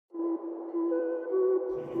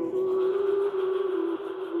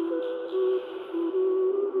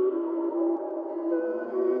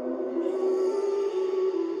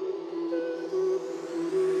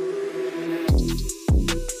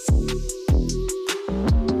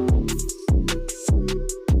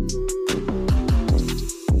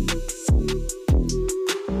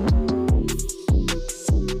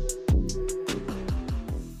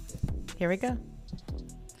we go.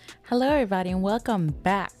 Hello, everybody, and welcome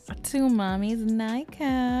back to Mommy's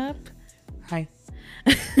Nightcap. Hi.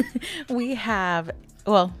 We have,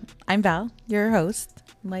 I'm Val, your host,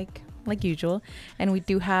 like usual, and we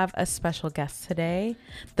do have a special guest today,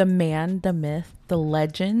 the man, the myth, the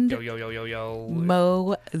legend, Yo.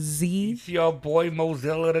 Mo Z. It's your boy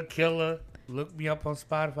Mozilla the Killer. Look me up on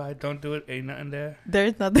Spotify. Don't do it. Ain't nothing there.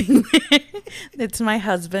 There's nothing there. It's my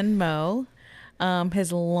husband, Mo.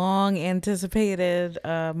 His long anticipated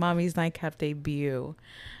Mommy's Nightcap debut.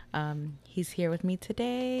 He's here with me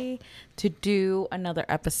today to do another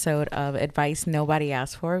episode of Advice Nobody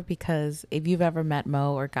Asked For, because if you've ever met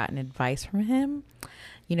Mo or gotten advice from him,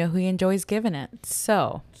 you know he enjoys giving it.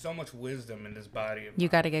 So much wisdom in this body. You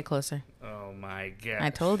got to get closer. Oh my God. I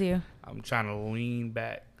told you. I'm trying to lean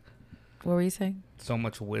back. What were you saying? So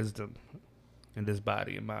much wisdom in this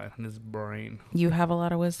body of mine, in this brain. You have a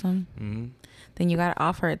lot of wisdom? Mm-hmm. Then you got to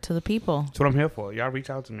offer it to the people. That's what I'm here for. Y'all reach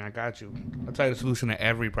out to me. I got you. I'll tell you the solution to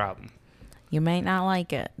every problem. You might not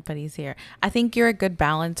like it, but he's here. I think you're a good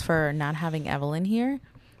balance for not having Evelyn here,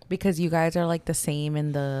 because you guys are like the same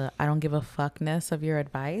in the I don't give a fuckness of your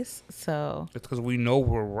advice. So it's because we know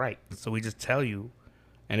we're right. So we just tell you.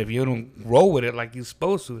 And if you don't roll with it like you're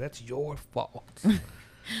supposed to, that's your fault.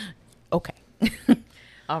 Okay.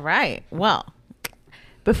 All right. Well,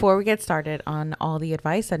 before we get started on all the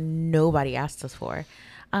advice that nobody asked us for,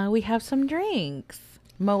 we have some drinks.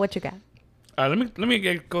 Mo, what you got? Let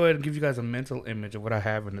me go ahead and give you guys a mental image of what I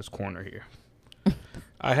have in this corner here.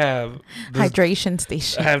 I have this, hydration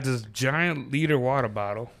station. I have this giant liter water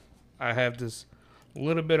bottle. I have this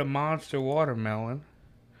little bit of Monster watermelon.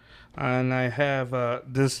 And I have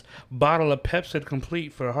this bottle of Pepsi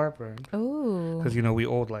Complete for heartburn. Ooh. Because, you know, we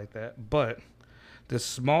old like that. But this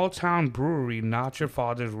small town brewery, Not Your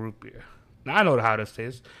Father's Root Beer. Now, I know how this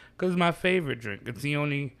tastes because it's my favorite drink. It's the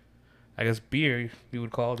only, I guess, beer you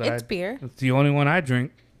would call that. It's beer. It's the only one I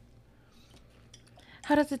drink.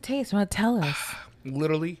 How does it taste? Want to tell us?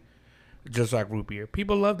 Literally, just like root beer.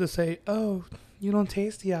 People love to say, oh, you don't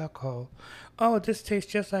taste the alcohol. Oh, this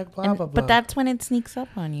tastes just like blah, blah, blah. But that's when it sneaks up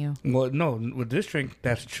on you. Well, no, with this drink,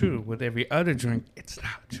 that's true. With every other drink, it's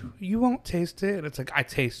not true. You won't taste it. It's like, I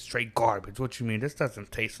taste straight garbage. What you mean? This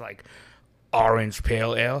doesn't taste like orange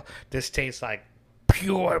pale ale. This tastes like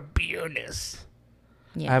pure beerness.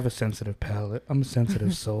 Yeah. I have a sensitive palate. I'm a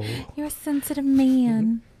sensitive soul. You're a sensitive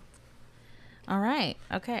man. All right.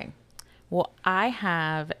 Okay. Well,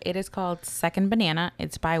 it is called Second Banana.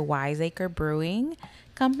 It's by Wiseacre Brewing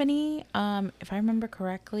Company. If I remember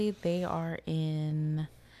correctly, they are in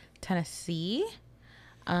Tennessee.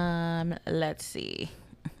 Let's see.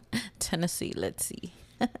 Tennessee, let's see.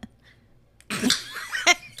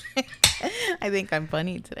 I think I'm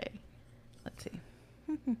funny today. Let's see.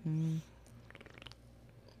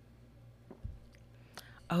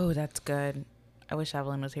 Oh, that's good. I wish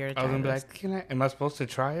Evelyn was here to try I was going to this. be like, am I supposed to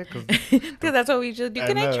try it? Because that's what we should do.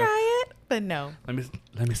 Can I try it? But no.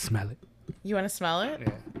 Let me smell it. You want to smell it?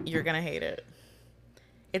 Yeah. You're going to hate it.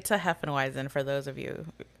 It's a Hefeweizen for those of you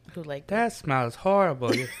who like that. Smells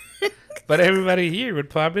horrible. But everybody here would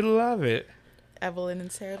probably love it. Evelyn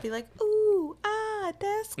and Sarah would be like, ooh,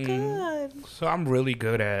 that's good. So I'm really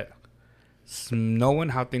good at knowing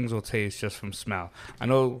how things will taste just from smell. I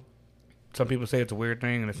know some people say it's a weird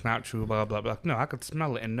thing and it's not true, blah, blah, blah. No, I could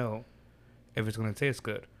smell it and know if it's going to taste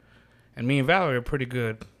good. And me and Valerie are pretty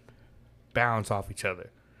good balance off each other.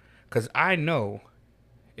 Because I know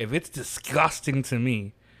if it's disgusting to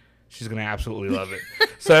me, she's going to absolutely love it.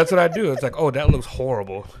 So that's what I do. It's like, oh, that looks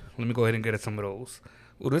horrible. Let me go ahead and get some of those.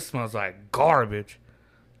 Oh, this smells like garbage.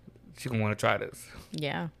 She's going to want to try this.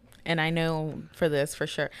 Yeah. And I know for this, for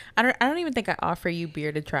sure. I don't even think I offer you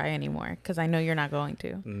beer to try anymore because I know you're not going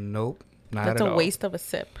to. Nope. That's a waste of a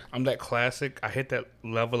sip. I'm that classic. I hit that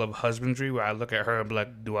level of husbandry where I look at her and be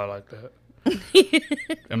like, do I like that?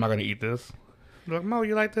 Am I going to eat this? I'm like, Mo,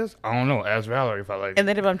 you like this? I don't know. Ask Valerie if I like it. And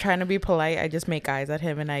then if I'm trying to be polite, I just make eyes at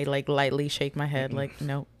him and I like lightly shake my head like,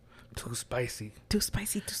 no. Too spicy. Too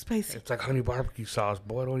spicy, too spicy. It's like honey barbecue sauce.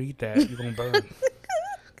 Boy, don't eat that. You're going to burn.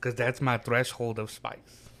 Because that's my threshold of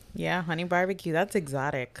spice. Yeah, honey barbecue. That's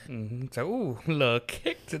exotic. Mm-hmm. It's like, ooh, little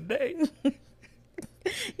kick today.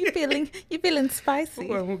 You feeling spicy?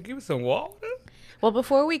 Well, give me some water. Well,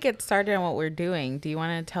 before we get started on what we're doing, do you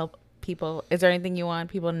want to tell people, is there anything you want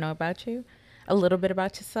people to know about you? A little bit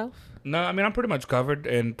about yourself? No, I mean, I'm pretty much covered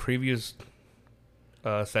in previous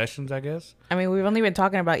sessions, I guess. I mean, we've only been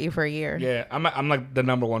talking about you for a year. Yeah, I'm like the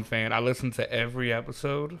number one fan. I listen to every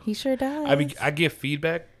episode. He sure does. I get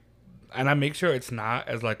feedback, and I make sure it's not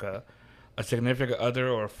as like a a significant other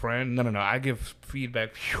or a friend. No. I give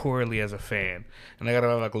feedback purely as a fan, and I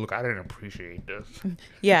gotta like, look, I didn't appreciate this.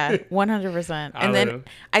 Yeah, 100%. And then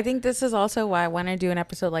I think this is also why I want to do an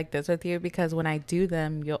episode like this with you, because when I do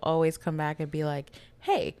them, you'll always come back and be like,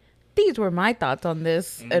 "Hey, these were my thoughts on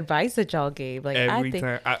this advice that y'all gave." Like every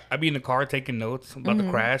time I be in the car taking notes about the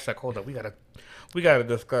crash. Like, hold up, we gotta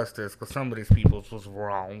discuss this because some of these people's was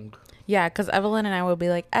wrong. Yeah, because Evelyn and I will be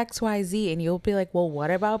like XYZ, and you'll be like, "Well,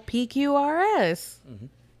 what about PQRS?"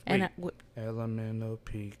 And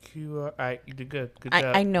LMNOPQR. You did good. Good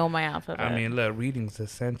job. I know my alphabet. I mean, look, reading's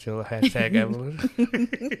essential. Hashtag Evelyn.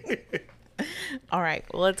 All right,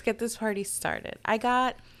 well, let's get this party started. I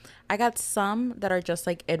got some that are just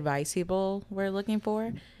like advice people we're looking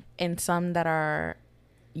for, and some that are,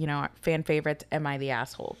 fan favorites. Am I the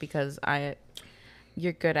asshole? Because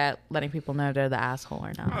you're good at letting people know they're the asshole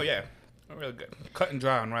or not. Oh yeah, really good. Cut and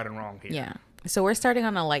dry on right and wrong here. Yeah. So we're starting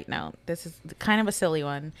on a light note. This is kind of a silly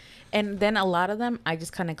one, and then a lot of them I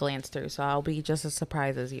just kind of glanced through, so I'll be just as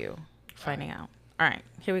surprised as you finding out. All right,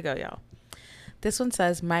 here we go, y'all. This one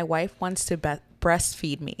says, "My wife wants to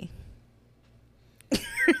breastfeed me."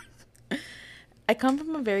 I come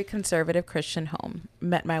from a very conservative Christian home.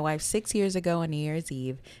 Met my wife 6 years ago on New Year's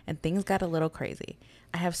Eve, and things got a little crazy.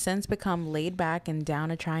 I have since become laid back and down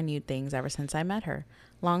to try new things ever since I met her.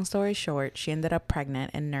 Long story short, she ended up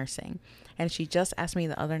pregnant and nursing, and she just asked me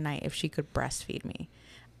the other night if she could breastfeed me.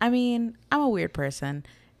 I mean, I'm a weird person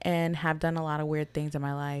and have done a lot of weird things in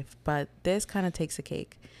my life, but this kind of takes the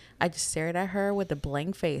cake. I just stared at her with a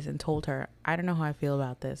blank face and told her, I don't know how I feel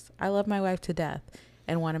about this. I love my wife to death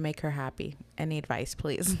and want to make her happy. Any advice,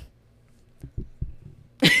 please?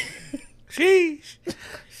 Sheesh.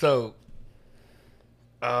 So,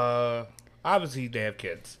 obviously they have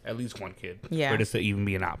kids, at least one kid, for this to even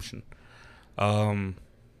be an option. Let's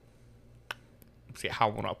see how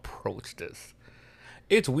I want to approach this.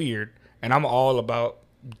 It's weird, and I'm all about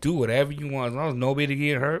do whatever you want as long as nobody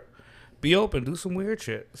get hurt. Be open, do some weird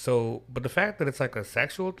shit. So, but the fact that it's like a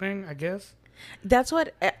sexual thing, I guess. That's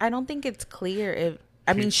what I don't think it's clear. If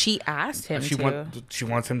I mean, she asked him she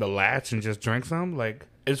wants him to latch and just drink some. Like,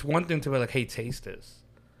 it's one thing to be like, hey, taste this.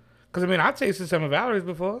 Because, I mean, I've tasted some of Valerie's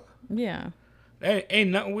before. Yeah. Ain't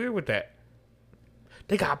nothing weird with that.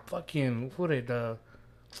 They got fucking, the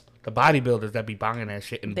bodybuilders that be buying that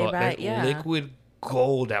shit in bulk. That's liquid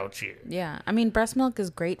gold out here. Yeah. I mean, breast milk is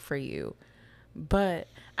great for you. But,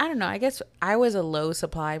 I don't know. I guess I was a low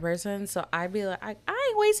supply person. So, I'd be like, I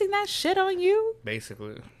ain't wasting that shit on you.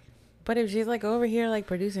 Basically. But if she's like over here like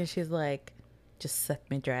producing, she's like, just suck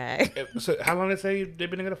me dry. So how long did they say they've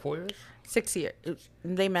been together? 4 years? 6 years.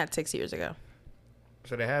 They met 6 years ago.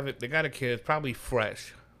 So they got a kid, probably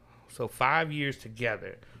fresh. So 5 years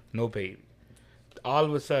together, no baby. All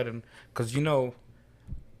of a sudden, because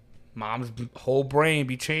mom's whole brain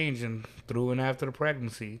be changing through and after the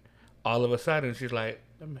pregnancy. All of a sudden, she's like,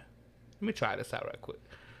 let me try this out right quick.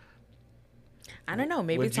 I don't know.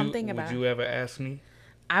 Maybe it's something about. Would you ever ask me?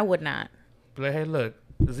 I would not. But like, hey, look,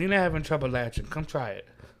 Zena having trouble latching. Come try it.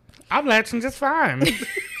 I'm latching just fine.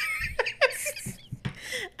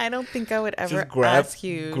 I don't think I would ever ask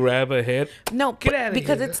you. Grab a head. No,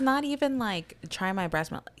 because it's not even like try my breast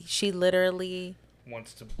milk. She literally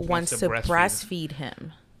wants to breastfeed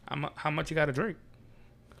him. How much you got to drink?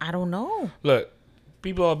 I don't know. Look,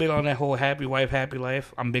 people are big on that whole happy wife, happy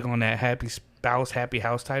life. I'm big on that happy spouse, happy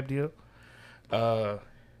house type deal.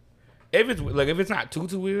 If it's not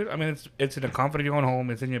too weird, I mean, it's in the comfort of your own home,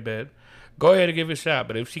 it's in your bed. Go ahead and give it a shot.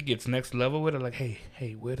 But if she gets next level with it, like,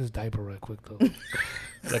 hey, wear this diaper right quick though.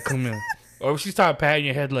 Like, come here. Or if she start patting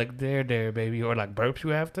your head like, there, baby, or like burps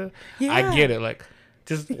you after, I get it. Like,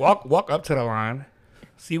 just walk up to the line,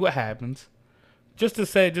 see what happens. Just to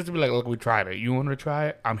be like, look, we tried it. You want to try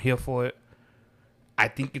it? I'm here for it. I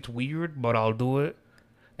think it's weird, but I'll do it.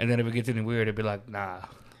 And then if it gets any weird, it'd be like, nah.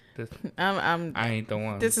 I ain't the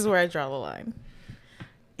one. This is where I draw the line.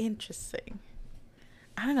 Interesting.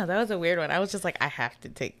 I don't know. That was a weird one. I was just like, I have to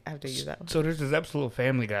use that one. So there's this episode of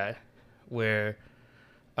Family Guy where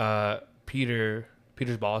Peter's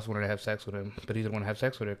boss wanted to have sex with him, but he didn't want to have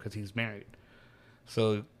sex with her because he's married.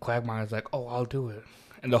 So Quagmire's like, oh, I'll do it.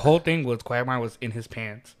 And the whole thing was Quagmire was in his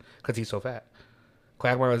pants because he's so fat.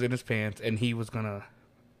 Quagmire was in his pants, and he was going to...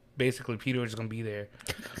 Basically, Peter was just going to be there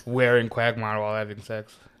wearing Quagmire while having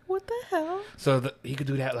sex. What the hell? So he could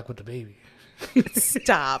do that like with the baby.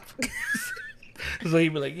 Stop. So he'd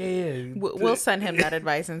be like, yeah. We'll send him that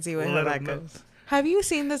advice and see how that goes. Have you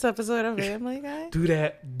seen this episode of Family Guy? Do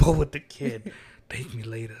that, but with the kid. Thank me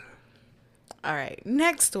later. All right,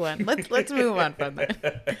 next one. Let's move on from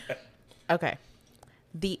that. Okay.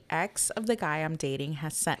 The ex of the guy I'm dating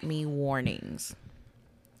has sent me warnings.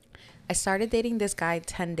 I started dating this guy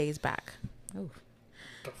 10 days back. Ooh.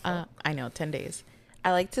 I know, 10 days.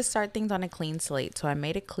 I like to start things on a clean slate, so I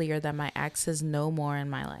made it clear that my ex is no more in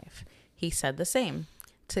my life. He said the same.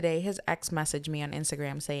 Today, his ex messaged me on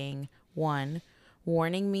Instagram saying, 1,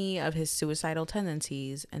 warning me of his suicidal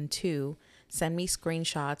tendencies, and 2, send me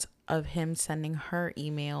screenshots of him sending her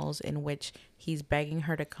emails in which he's begging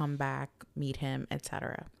her to come back, meet him,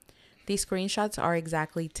 etc. These screenshots are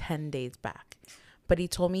exactly 10 days back, but he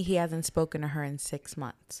told me he hasn't spoken to her in 6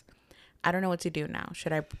 months. I don't know what to do now.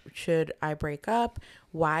 Should I break up?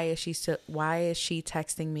 Why is she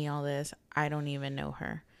texting me all this? I don't even know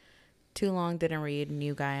her. Too long, didn't read.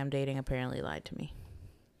 New guy I'm dating apparently lied to me.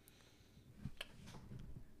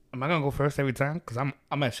 Am I gonna go first every time? Cause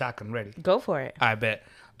I'm at shock and ready. Go for it. I bet.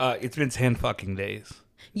 It's been 10 fucking days.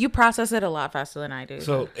 You process it a lot faster than I do.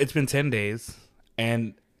 So it's been 10 days,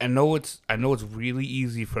 and I know it's really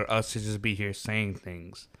easy for us to just be here saying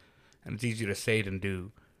things, and it's easier to say than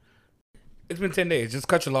do. It's been 10 days. Just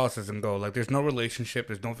cut your losses and go. Like, there's no relationship.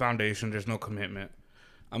 There's no foundation. There's no commitment.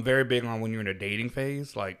 I'm very big on when you're in a dating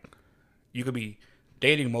phase. Like, you could be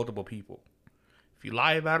dating multiple people. If you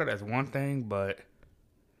lie about it, that's one thing, but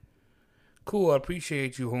cool, I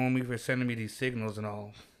appreciate you, homie, for sending me these signals and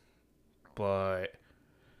all. But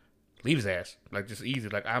leave his ass. Like, just easy.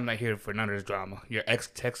 Like, I'm not here for none of this drama. Your ex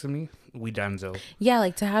texting me, we donezo. Yeah,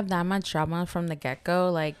 like, to have that much drama from the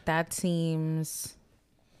get-go, like, that seems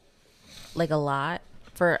like a lot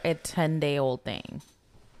for a 10-day-old thing.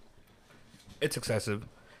 It's excessive.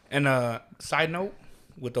 And side note,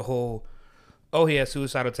 with the whole, oh, he has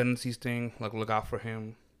suicidal tendencies thing, like, look out for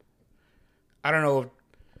him. I don't know if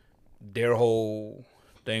their whole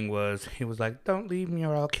thing was, he was like, don't leave me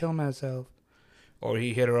or I'll kill myself. Or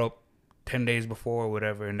he hit her up 10 days before or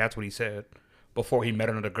whatever, and that's what he said before he met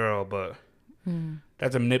another girl. But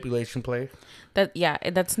that's a manipulation play.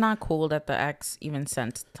 That's not cool that the ex even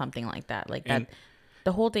sent something like that. Like, that,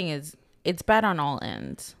 the whole thing is, it's bad on all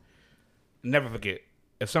ends. Never forget,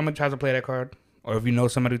 if someone tries to play that card, or if you know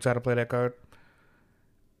somebody who tried to play that card,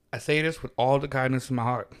 I say this with all the kindness in my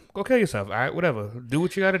heart. Go kill yourself, all right? Whatever. Do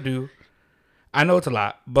what you got to do. I know it's a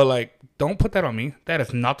lot, but, like, don't put that on me. That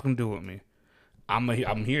has nothing to do with me.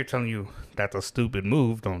 I'm here telling you that's a stupid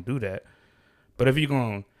move. Don't do that. But if you're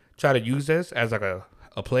going to try to use this as, like, a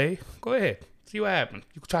play, go ahead. See what happens.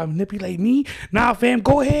 You can try to manipulate me? Nah, fam,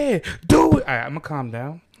 go ahead. Do it. All right, I'm going to calm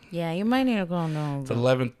down. Yeah, you might need to calm down. It's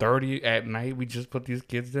 11:30 at night. We just put these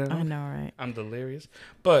kids down. I know, right? I'm delirious.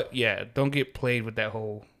 But, yeah, don't get played with that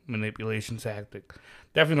whole manipulation tactic.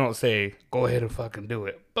 Definitely don't say, go ahead and fucking do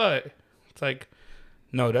it. But it's like,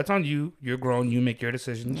 no, that's on you. You're grown. You make your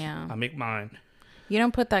decisions. Yeah. I make mine. You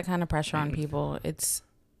don't put that kind of pressure on people. It's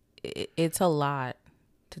a lot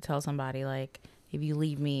to tell somebody, like, if you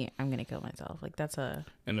leave me, I'm going to kill myself. Like, that's a...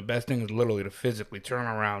 And the best thing is literally to physically turn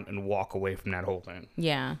around and walk away from that whole thing.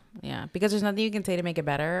 Yeah, yeah. Because there's nothing you can say to make it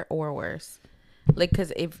better or worse. Like,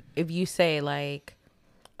 because if you say, like,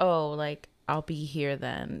 oh, like, I'll be here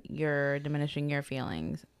then, you're diminishing your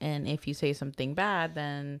feelings. And if you say something bad,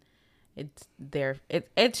 then it's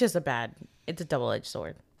just it's a double-edged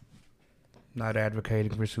sword. Not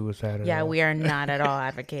advocating for suicide at Yeah, all. we are not at all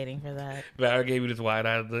advocating for that. But I gave you this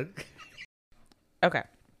wide-eyed look. Okay.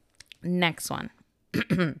 Next one.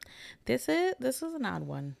 This is an odd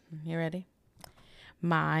one. You ready?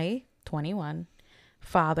 My 21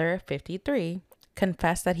 father, 53,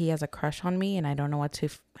 confessed that he has a crush on me and I don't know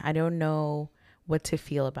what to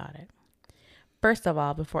feel about it. First of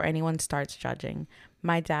all, before anyone starts judging,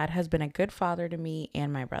 my dad has been a good father to me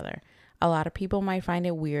and my brother. A lot of people might find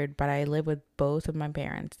it weird, but I live with both of my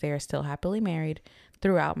parents. They are still happily married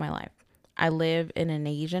throughout my life. I live in an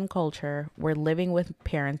Asian culture where living with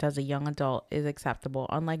parents as a young adult is acceptable,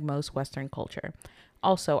 unlike most Western culture.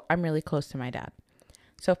 Also, I'm really close to my dad.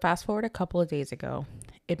 So fast forward a couple of days ago.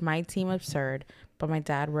 It might seem absurd, but my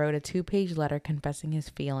dad wrote a 2-page letter confessing his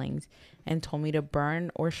feelings and told me to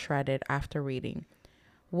burn or shred it after reading,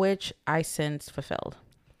 which I since fulfilled.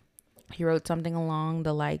 He wrote something along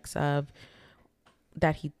the likes of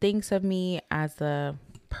that he thinks of me as the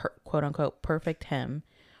quote unquote perfect him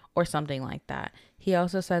or something like that. He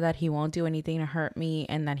also said that he won't do anything to hurt me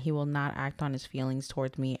and that he will not act on his feelings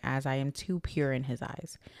towards me as I am too pure in his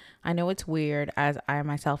eyes. I know it's weird as I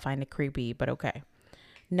myself find it creepy, but okay.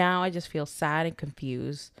 Now I just feel sad and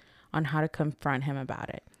confused on how to confront him about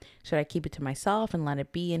it. Should I keep it to myself and let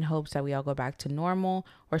it be in hopes that we all go back to normal,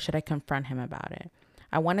 or should I confront him about it?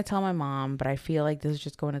 I want to tell my mom, but I feel like this is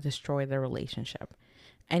just going to destroy the relationship.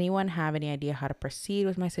 Anyone have any idea how to proceed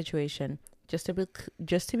with my situation?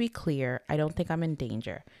 Just to be clear, I don't think I'm in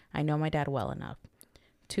danger. I know my dad well enough.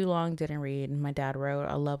 Too long, didn't read. My dad wrote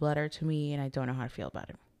a love letter to me, and I don't know how to feel about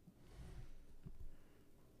it.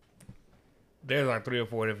 There's like 3 or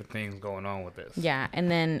 4 different things going on with this. Yeah,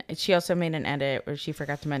 and then she also made an edit where she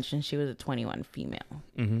forgot to mention she was a 21 female.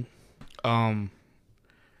 Mm-hmm.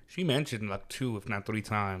 She mentioned like 2, if not 3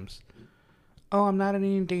 times. Oh, I'm not in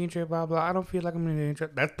any danger, blah, blah. I don't feel like I'm in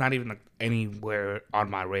danger. That's not even like anywhere on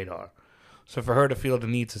my radar. So for her to feel the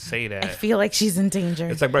need to say that. I feel like she's in danger.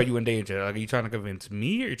 It's like, bro, you in danger. Like, are you trying to convince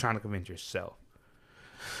me or are you trying to convince yourself?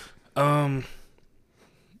 The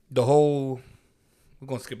whole, we're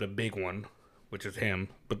going to skip the big one, which is him.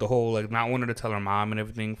 But the whole, like, not wanting to tell her mom and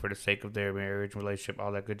everything for the sake of their marriage, relationship,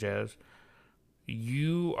 all that good jazz.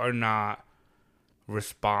 You are not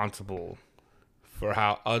responsible for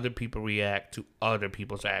how other people react to other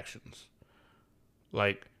people's actions.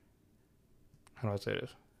 Like, how do I say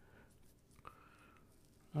this?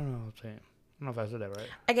 I don't know what I'm saying. I don't know if I said that right.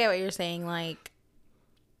 I get what you're saying. Like,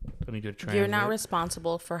 Let me do a translate. you're not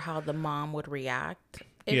responsible for how the mom would react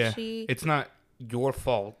if she... It's not your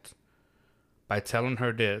fault by telling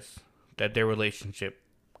her this that their relationship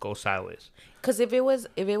goes sideways. Because if it was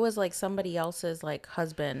like somebody else's like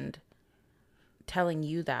husband telling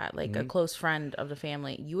you that, like a close friend of the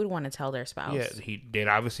family, you would want to tell their spouse. Yeah, they'd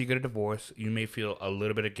obviously get a divorce. You may feel a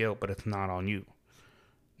little bit of guilt, but it's not on you.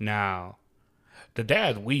 Now, the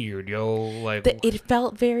dad's weird, yo. Like, it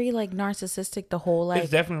felt very like narcissistic. The whole like,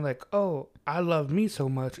 it's definitely like, oh, I love me so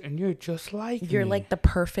much, and you're just like you're me. like the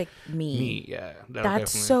perfect me. Me, yeah.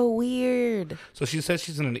 That's so weird. So she says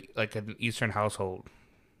she's in an Eastern household,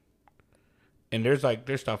 and there's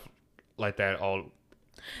stuff like that all.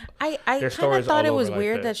 I kind of thought it was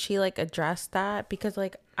weird that she like addressed that, because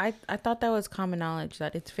like I thought that was common knowledge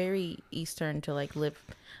that it's very Eastern to like live.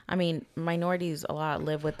 I mean, minorities a lot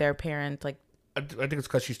live with their parents. Like, I think it's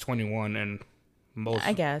because she's 21 and most,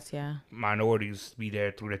 I guess, yeah, minorities be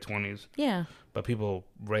there through their 20s. Yeah. But people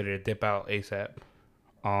ready to dip out ASAP.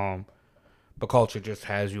 But culture just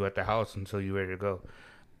has you at the house until you're ready to go.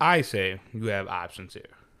 I say you have options here.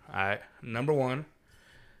 All right. Number one,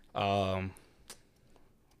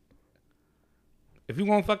 if you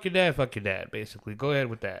want to fuck your dad, basically. Go ahead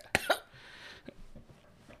with that.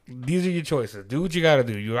 These are your choices. Do what you got to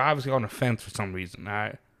do. You're obviously on the fence for some reason, all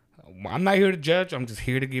right? I'm not here to judge. I'm just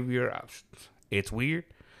here to give you your options. It's weird.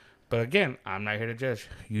 But again, I'm not here to judge.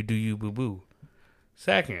 You do you, boo-boo.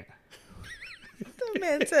 Second. The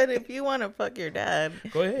man said if you want to fuck your dad,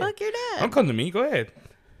 go ahead. Fuck your dad. Don't come to me. Go ahead.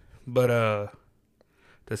 But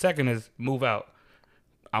the second is move out.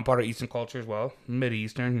 I'm part of Eastern culture as well.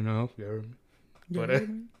 Mid-Eastern, you know. But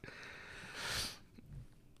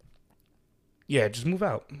yeah, just move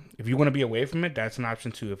out. If you want to be away from it, that's an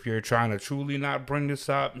option too. If you're trying to truly not bring this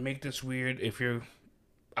up, make this weird, if you're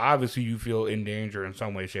obviously you feel in danger in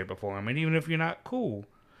some way, shape, or form, and even if you're not cool,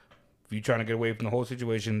 if you're trying to get away from the whole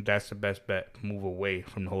situation, that's the best bet. Move away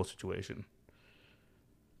from the whole situation.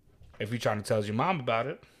 If you're trying to tell your mom about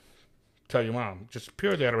it, tell your mom. Just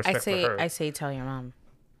purely out of respect for her. I say tell your mom.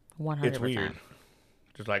 100%. It's weird.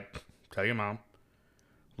 Just like tell your mom.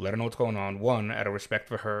 Let her know what's going on. 1, out of respect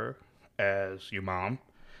for her as your mom.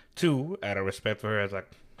 2, out of respect for her as like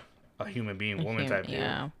a human being, woman type deal.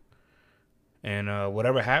 Yeah. And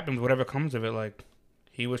whatever happens, whatever comes of it, like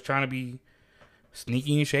he was trying to be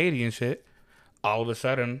sneaky and shady and shit. All of a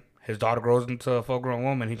sudden, his daughter grows into a full-grown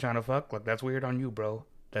woman. He trying to fuck. Like, that's weird on you, bro.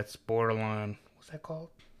 That's borderline. What's that called?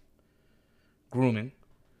 Grooming.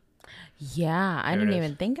 Yeah, I didn't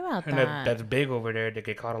even think about and that. That's big over there. They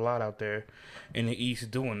get caught a lot out there in the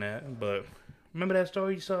East doing that. But remember that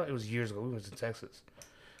story you saw? It was years ago. We was in Texas.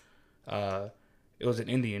 It was an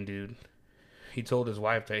Indian dude. He told his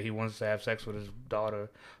wife that he wants to have sex with his daughter,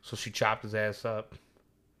 so she chopped his ass up.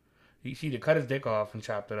 She either cut his dick off and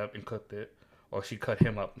chopped it up and cooked it, or she cut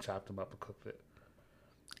him up and chopped him up and cooked it.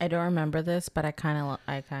 I don't remember this, but I kind of love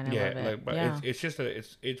it. Like, but yeah, it's just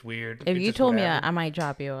it's weird. If you told me that, I might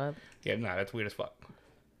drop you up. Yeah, nah, that's weird as fuck.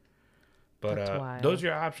 But those are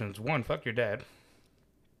your options. 1, fuck your dad.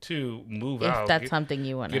 2, move out. If that's something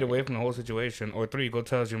you want to get away from the whole situation. Or 3, go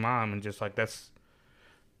tell your mom and just like that's.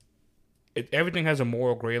 Everything has a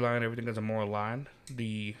moral gray line. Everything has a moral line.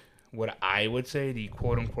 What I would say, the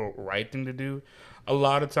quote unquote right thing to do, a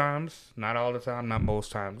lot of times, not all the time, not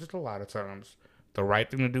most times, just a lot of times, the right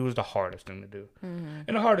thing to do is the hardest thing to do. Mm-hmm.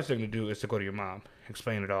 And the hardest thing to do is to go to your mom,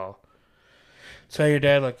 explain it all. Tell your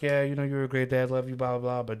dad, like, yeah, you know, you're a great dad, love you, blah, blah,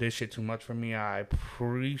 blah, but this shit too much for me. I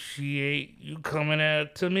appreciate you coming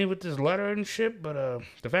to me with this letter and shit, but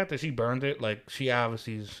the fact that she burned it, like, she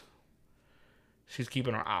obviously she's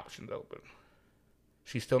keeping her options open.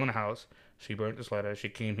 She's still in the house. She burnt this letter. She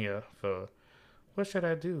came here for, what should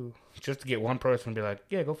I do? Just to get one person to be like,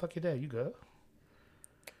 yeah, go fuck your dad. You go.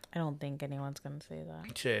 I don't think anyone's going to say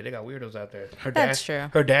that. Shit, they got weirdos out there. That's true.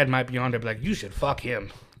 Her dad might be on there, be like, you should fuck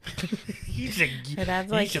him. Her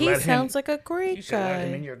dad's like, he sounds like a great guy. You should let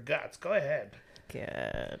him in your guts. Go ahead.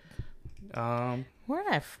 Good. Why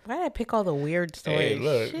did I pick all the weird stories? Hey,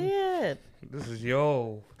 look. Shit. This is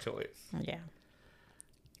your choice. Yeah.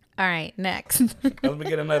 All right, next. Let me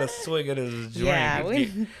get another swig of this drink. Yeah,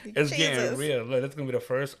 it's getting real. Look, it's going to be the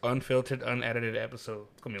first unfiltered, unedited episode.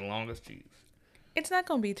 It's going to be the longest, jeez. It's not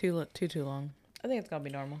going to be too long. I think it's going to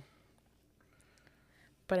be normal.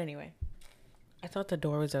 But anyway, I thought the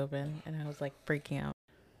door was open, and I was, like, freaking out.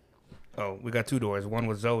 Oh, we got two doors. One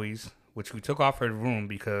was Zoe's, which we took off her room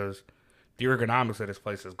because the ergonomics of this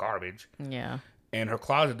place is garbage. Yeah. And her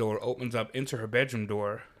closet door opens up into her bedroom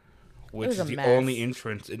door, which is the only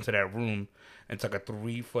entrance into that room. It's like a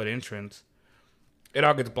 3-foot entrance. It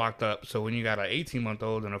all gets blocked up. So when you got an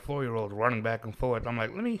 18-month-old and a 4-year-old running back and forth, I'm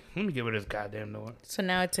like, let me get rid of this goddamn door. So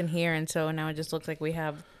now it's in here, and so now it just looks like we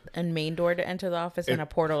have a main door to enter the office and a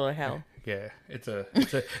portal to hell. Yeah, it's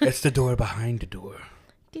the door behind the door.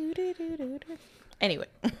 Anyway,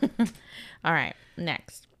 all right.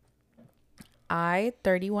 Next, I,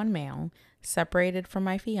 31 male, separated from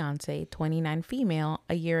my fiance, 29 female,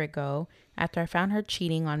 a year ago after I found her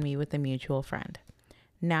cheating on me with a mutual friend.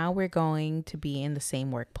 Now we're going to be in the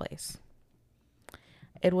same workplace.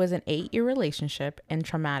 It was an 8-year relationship and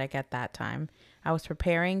traumatic at that time. I was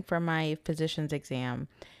preparing for my physician's exam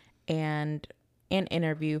and an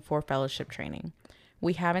interview for fellowship training.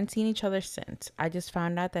 We haven't seen each other since. I just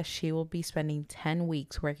found out that she will be spending 10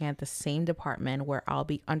 weeks working at the same department where I'll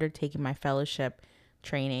be undertaking my fellowship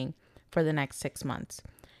training for the next 6 months.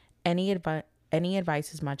 Any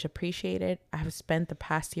advice is much appreciated. I have spent the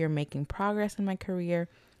past year making progress in my career,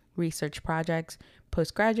 research projects,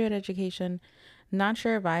 postgraduate education. Not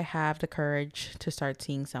sure if I have the courage to start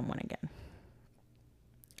seeing someone again.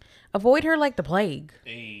 Avoid her like the plague.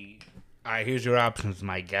 Hey, all right, here's your options,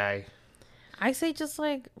 my guy. I say just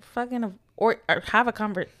like fucking or have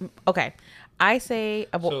a Okay, I say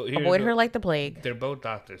avoid her like the plague. They're both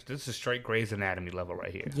doctors. This is straight Grey's Anatomy level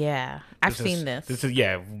right here. Yeah, I've seen this. This is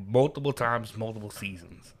multiple times, multiple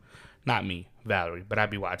seasons. Not me, Valerie, but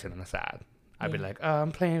I'd be watching on the side. I'd be like, oh,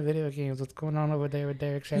 I'm playing video games. What's going on over there with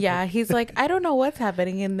Derek Shepherd? Yeah, he's like, I don't know what's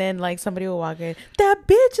happening, and then like somebody will walk in. That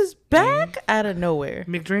bitch is back out of nowhere.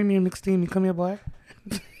 McDreamy and McSteamy, come here, boy.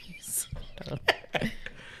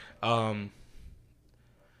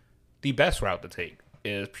 The best route to take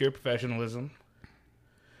is pure professionalism.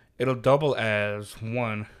 It'll double as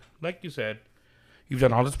one, like you said, you've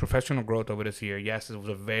done all this professional growth over this year. Yes, it was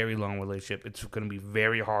a very long relationship. It's going to be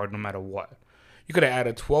very hard no matter what. You could have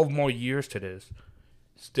added 12 more years to this.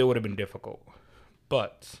 Still would have been difficult.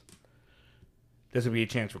 But this would be a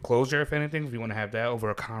chance for closure, if anything, if you want to have that over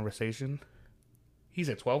a conversation. He's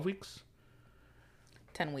at 12 weeks?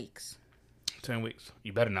 10 weeks. 10 weeks.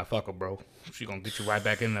 You better not fuck her, bro. She gonna get you right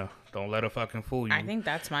back in there. Don't let her fucking fool you. I think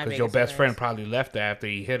that's my biggest Because your best advice. friend probably left her after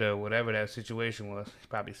he hit her, whatever that situation was. He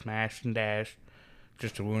probably smashed and dashed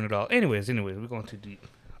just to ruin it all. Anyways, we're going too deep.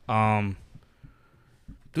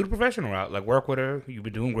 Do the professional route. Like, work with her. You've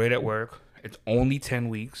been doing great at work. It's only 10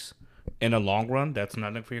 weeks. In the long run, that's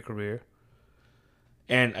nothing for your career.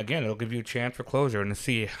 And, again, it'll give you a chance for closure and to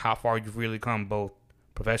see how far you've really come, both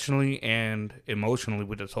professionally and emotionally,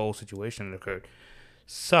 with this whole situation that occurred.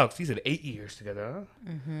 Sucks. These are 8 years together, huh?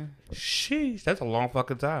 Mm-hmm. Sheesh. That's a long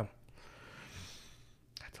fucking time.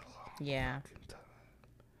 That's a long fucking time.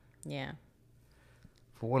 Yeah.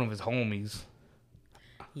 For one of his homies.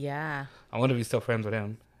 Yeah. I wonder if he's still friends with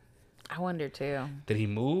him. I wonder too. Did he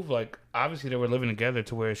move? Like, obviously they were living together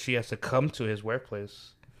to where she has to come to his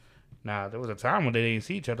workplace. Now, there was a time when they didn't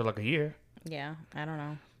see each other like a year. Yeah, I don't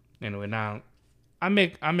know. Anyway, now I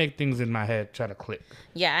make things in my head try to click.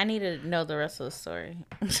 Yeah, I need to know the rest of the story.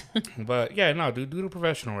 But yeah, no, do the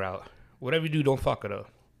professional route. Whatever you do, don't fuck it up.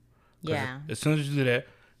 Yeah. As soon as you do that,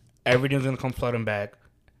 everything's gonna come flooding back,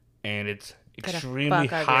 and it's extremely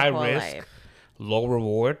high risk, low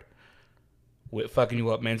reward, with fucking you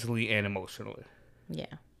up mentally and emotionally. Yeah.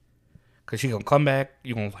 Cause she's gonna come back,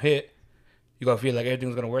 you're gonna hit, you're gonna feel like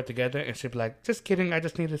everything's gonna work together, and she'll be like, "Just kidding, I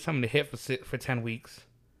just needed something to hit for 10 weeks."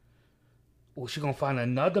 Well, she's gonna find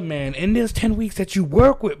another man in this 10 weeks that you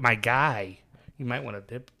work with, my guy. You might want to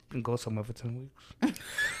dip and go somewhere for 10 weeks.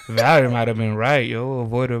 Valerie might have been right, yo.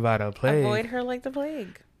 Avoid her by the plague. Avoid her like the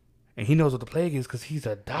plague. And he knows what the plague is because he's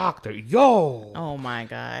a doctor. Yo! Oh, my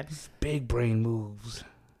God. Big brain moves.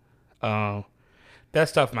 That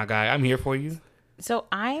stuff, my guy. I'm here for you. So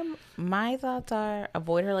my thoughts are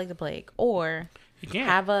avoid her like the plague, or You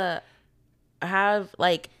can't. have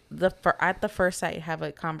like at the first sight have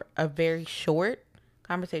a very short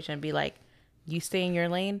conversation. Be like, you stay in your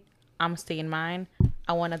lane, I'm stay in mine.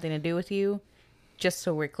 I want nothing to do with you, just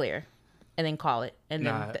so we're clear, and then call it. And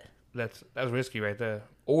Nah, then that's risky right there.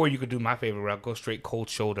 Or you could do my favorite route: go straight cold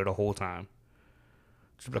shoulder the whole time.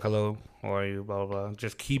 Just be like, hello, how are you? Blah blah blah.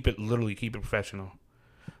 Just keep it professional.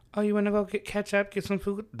 Oh, you wanna go catch up, get some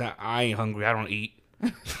food? Nah, I ain't hungry. I don't eat.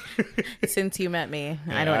 since you met me,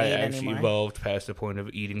 I don't eat I actually anymore. evolved past the point of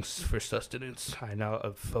eating for sustenance. I now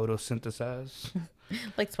photosynthesize.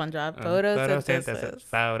 Like SpongeBob, photosynthesis.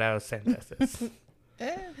 Photosynthesis.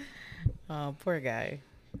 Oh, poor guy.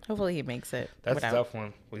 Hopefully he makes it. That's a tough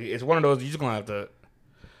one. It's one of those, you're just going to have to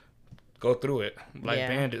go through it. Like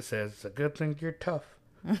Bandit says, it's a good thing you're tough.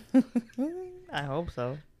 I hope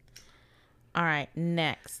so. All right,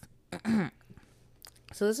 next.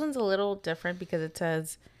 So this one's a little different because it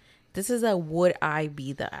says, this is a would I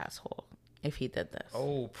be the asshole if he did this?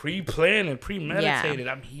 Oh, pre-planned and premeditated.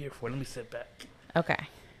 Yeah. I'm here for it. Let me sit back. Okay.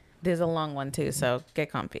 There's a long one too, so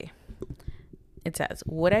get comfy. It says,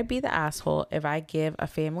 would I be the asshole if I give a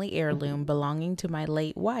family heirloom belonging to my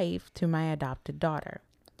late wife to my adopted daughter?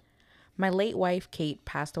 My late wife, Kate,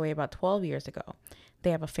 passed away about 12 years ago. They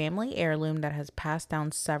have a family heirloom that has passed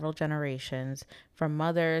down several generations from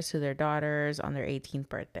mothers to their daughters on their 18th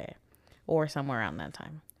birthday, or somewhere around that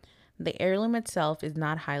time. The heirloom itself is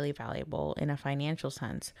not highly valuable in a financial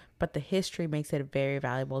sense, but the history makes it very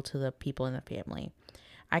valuable to the people in the family.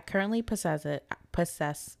 I currently possess it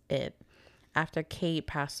after Kate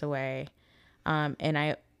passed away,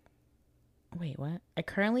 I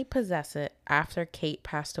currently possess it after Kate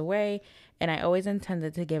passed away, and I always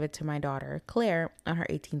intended to give it to my daughter, Claire, on her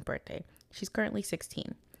 18th birthday. She's currently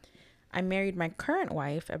 16. I married my current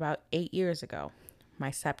wife about 8 years ago. My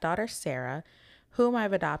stepdaughter, Sarah, whom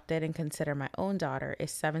I've adopted and consider my own daughter, is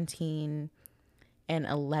 17 and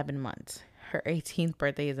 11 months. Her 18th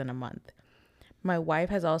birthday is in a month. My wife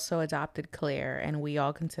has also adopted Claire, and we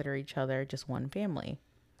all consider each other just one family.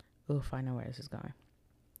 Oof, I know where this is going.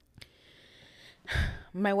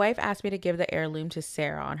 My wife asked me to give the heirloom to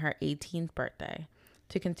Sarah on her 18th birthday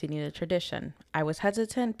to continue the tradition. I was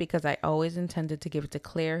hesitant because I always intended to give it to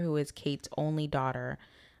Claire, who is Kate's only daughter,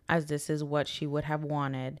 as this is what she would have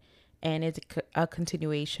wanted, and it's a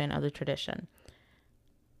continuation of the tradition.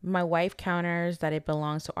 My wife counters that it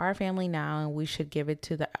belongs to our family now and we should give it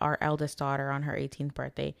to our eldest daughter on her 18th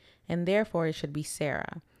birthday, and therefore it should be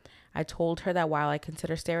Sarah. I told her that while I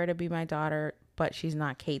consider Sarah to be my daughter, but she's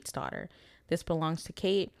not Kate's daughter. This belongs to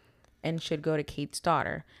Kate and should go to Kate's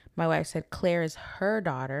daughter. My wife said Claire is her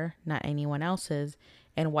daughter, not anyone else's,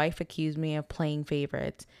 and wife accused me of playing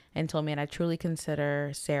favorites and told me that I truly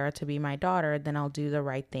consider Sarah to be my daughter, then I'll do the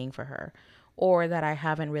right thing for her, or that I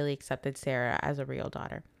haven't really accepted Sarah as a real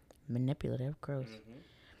daughter. Manipulative, gross. Mm-hmm.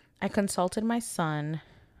 I consulted my son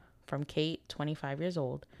from Kate, 25 years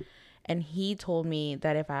old, and he told me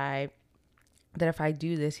that if I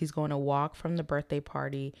do this, he's going to walk from the birthday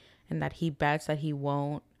party and that he bets that he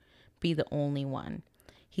won't be the only one.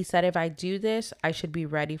 He said if I do this, I should be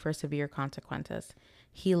ready for severe consequences.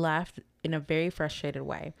 He left in a very frustrated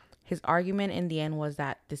way. His argument in the end was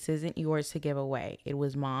that this isn't yours to give away. It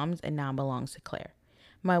was Mom's and now belongs to Claire.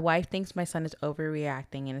 My wife thinks my son is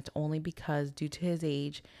overreacting, and it's only because due to his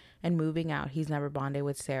age and moving out, he's never bonded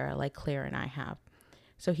with Sarah like Claire and I have.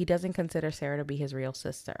 So he doesn't consider Sarah to be his real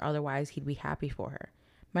sister. Otherwise, he'd be happy for her.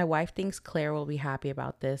 My wife thinks Claire will be happy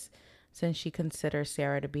about this since she considers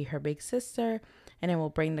Sarah to be her big sister, and it will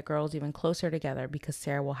bring the girls even closer together because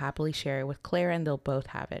Sarah will happily share it with Claire and they'll both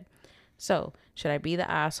have it. So, would I be the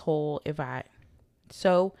asshole if I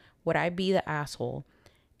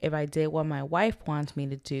did what my wife wants me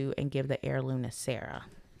to do and give the heirloom to Sarah?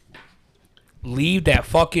 Leave that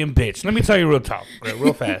fucking bitch. Let me tell you real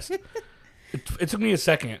fast. It took me a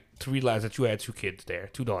second to realize that you had two kids there,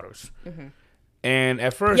 two daughters. Mm-hmm. And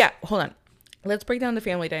at first... Yeah, hold on. Let's break down the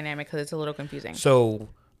family dynamic because it's a little confusing. So,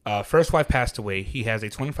 first wife passed away. He has a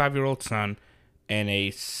 25-year-old son and a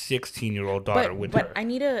 16-year-old daughter with her. But I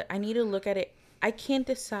need to look at it. I can't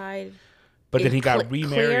decide. But then he got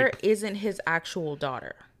remarried. Claire isn't his actual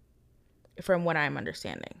daughter, from what I'm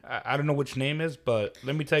understanding. I don't know which name is, but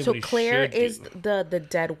let me tell you what he should do. So Claire is the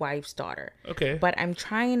dead wife's daughter. Okay. But I'm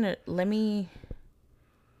trying to...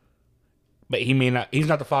 But he may not... He's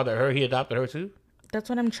not the father of her. He adopted her too? That's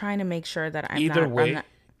what I'm trying to make sure that I'm Either fucking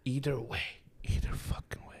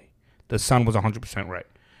way. The son was 100% right.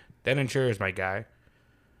 That ensures, my guy,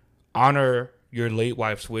 honor your late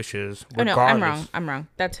wife's wishes. Oh, no, I'm wrong.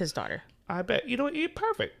 That's his daughter. I bet. You know what? You're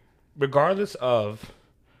perfect. regardless of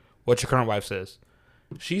what your current wife says,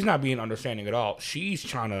 she's not being understanding at all. She's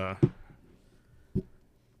trying to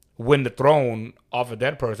win the throne off of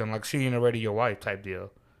that person like she ain't already your wife type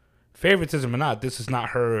deal. Favoritism or not, this is not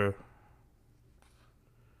her.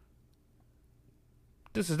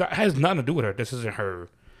 This is not, has nothing to do with her. This isn't her.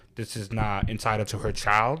 This is not entitled to her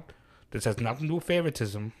child. This has nothing to do with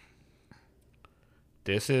favoritism.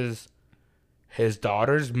 This is his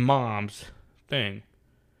daughter's mom's thing.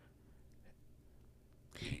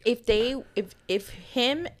 If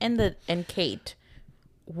him and Kate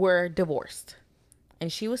were divorced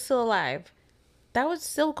and she was still alive, that was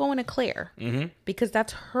still going to Claire. Mm-hmm. Because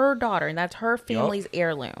that's her daughter and that's her family's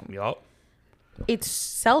heirloom. Yup. It's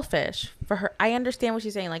selfish for her. I understand what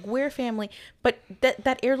she's saying. Like, we're family, but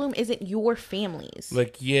that heirloom isn't your family's.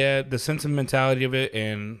 Like, yeah, the sentimentality of it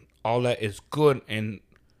and all that is good. And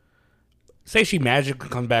say she magically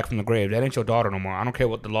comes back from the grave. That ain't your daughter no more. I don't care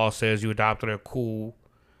what the law says. You adopted her. Cool.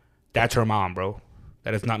 That's her mom, bro.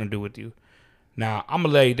 That has nothing to do with you. Now, I'm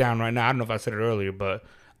going to lay you down right now. I don't know if I said it earlier, but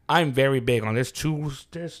I'm very big on there's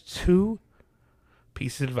two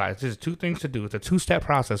pieces of advice. There's two things to do. It's a two-step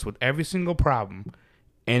process with every single problem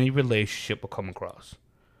any relationship will come across.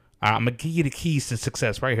 I'm going to give you the keys to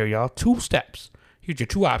success right here, y'all. 2 steps. Here's your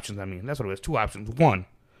 2 options, That's what it is. 2 options. 1.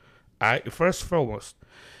 All right, first and foremost,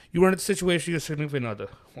 you run into a situation with your significant other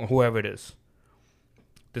or whoever it is.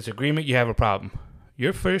 Disagreement, you have a problem.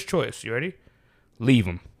 Your first choice, you ready? Leave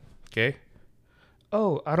them, okay?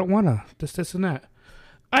 Oh, I don't want to. This, and that.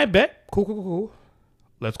 I bet. Cool.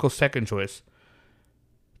 Let's go second choice.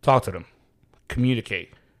 Talk to them.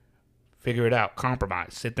 Communicate. Figure it out.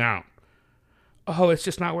 Compromise. Sit down. Oh, it's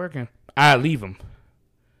just not working. I leave them.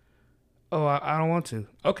 Oh, I don't want to.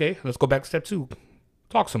 Okay, let's go back to step 2.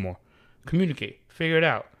 Talk some more. Communicate. Figure it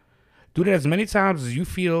out. Do that as many times as you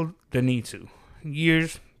feel the need to.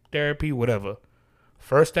 Years, therapy, whatever.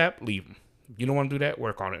 First step, leave them. You don't want to do that,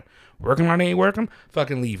 work on it. Working on it ain't working,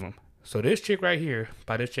 fucking leave them. So this chick right here,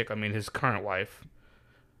 by this chick, I mean his current wife,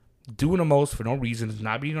 doing the most for no reason, is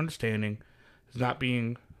not being understanding, is not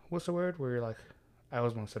being, what's the word? Where you're like, I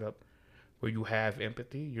always want to set up, where you have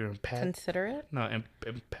empathy, you're Considerate? No,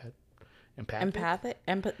 Empathic?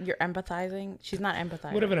 You're empathizing? She's not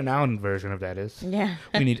empathizing. Whatever the noun version of that is. Yeah.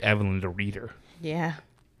 We need Evelyn to read her. Yeah.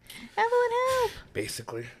 Evelyn, help!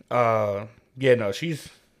 Basically. Yeah, no,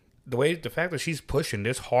 the fact that she's pushing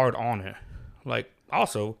this hard on her. Like,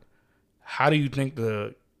 also, how do you think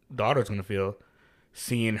the daughter's going to feel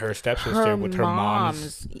seeing her stepsister with her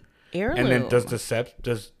mom's heirloom? And then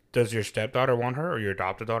does your stepdaughter want her, or your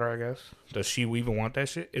adopted daughter, I guess? Does she even want that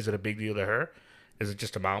shit? Is it a big deal to her? Is it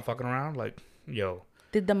just a mom fucking around? Like, yo.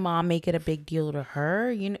 Did the mom make it a big deal to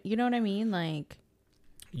her? You know what I mean? Like,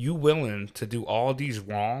 you willing to do all these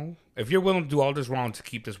wrong? If you're willing to do all this wrong to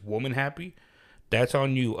keep this woman happy, that's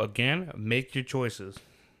on you. Again, make your choices.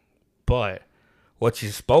 But what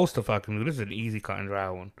you're supposed to fucking do, this is an easy cut and dry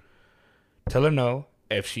one. Tell her no.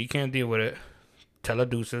 If she can't deal with it, tell her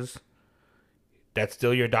deuces. That's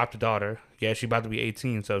still your adopted daughter. Yeah, she about to be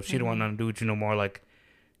 18, so if she don't want nothing to do with you no more, like,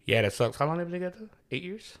 yeah, that sucks. How long have they been together? 8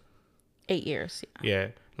 years? 8 years. Yeah.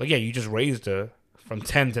 Like, yeah, you just raised her from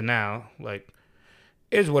 10 to now. Like,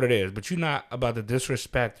 is what it is. But you're not about to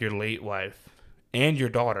disrespect your late wife and your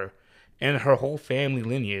daughter and her whole family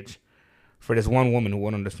lineage for this one woman who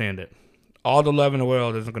won't understand it. All the love in the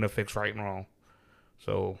world isn't going to fix right and wrong.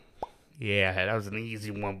 So, yeah, that was an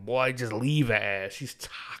easy one. Boy, just leave her ass. She's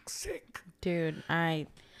toxic. Dude,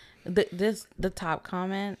 the top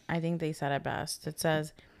comment, I think they said it best. It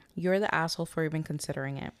says, "You're the asshole for even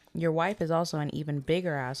considering it. Your wife is also an even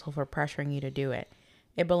bigger asshole for pressuring you to do it.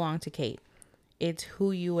 It belonged to Kate. It's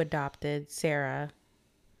who you adopted, Sarah.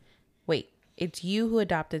 Wait, it's you who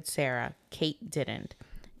adopted Sarah. Kate didn't.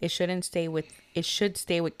 It should stay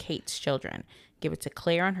with Kate's children. Give it to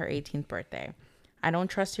Claire on her 18th birthday. I don't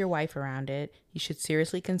trust your wife around it. You should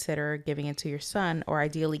seriously consider giving it to your son, or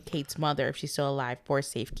ideally Kate's mother if she's still alive, for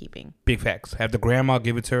safekeeping." Big facts. Have the grandma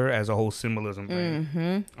give it to her as a whole symbolism thing.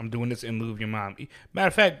 Mm-hmm. I'm doing this in lieu of your mom. Matter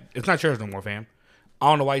of fact, it's not yours no more, fam. I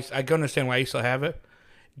don't know why. I can understand why you still have it.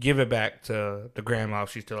 Give it back to the grandma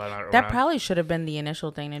if she's still around. That probably should have been the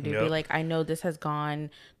initial thing to do. Yep. Be like, I know this has gone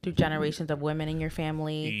through generations of women in your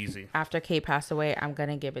family. Easy. After Kate passed away, I'm going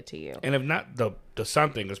to give it to you. And if not, the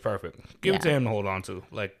son thing is perfect. Give it to him to hold on to.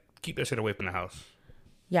 Like, keep that shit away from the house.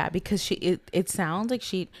 Yeah, because it sounds like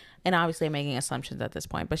and obviously I'm making assumptions at this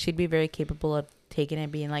point, but she'd be very capable of taking it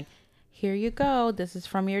and being like, here you go, this is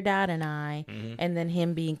from your dad and I. Mm-hmm. And then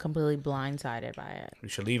him being completely blindsided by it. You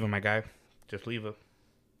should leave her, my guy. Just leave her.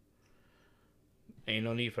 Ain't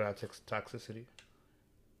no need for that toxicity.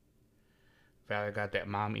 Valerie got that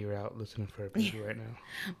mom ear out listening for her baby right now.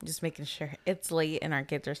 Just making sure. It's late and our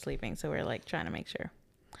kids are sleeping, so we're like trying to make sure.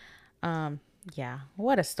 Yeah.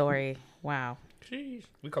 What a story. Wow. Jeez.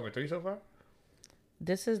 We covered 3 so far?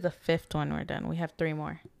 This is the 5th one we're done. We have 3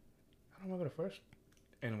 more. I don't remember the first.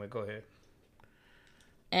 Anyway, go ahead.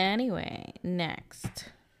 Anyway, next.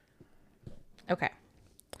 Okay.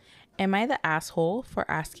 Am I the asshole for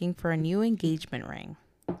asking for a new engagement ring?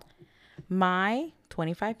 My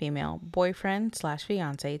 25 female boyfriend /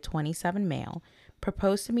 fiance, 27 male,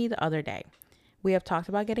 proposed to me the other day. We have talked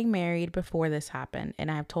about getting married before this happened, and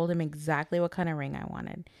I have told him exactly what kind of ring I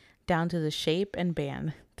wanted, down to the shape and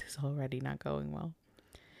band. This is already not going well.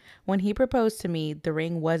 When he proposed to me, the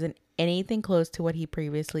ring wasn't anything close to what he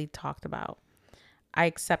previously talked about. I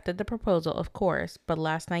accepted the proposal, of course, but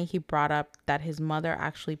last night he brought up that his mother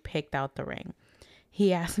actually picked out the ring.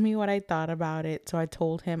 He asked me what I thought about it, so I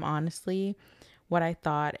told him honestly what I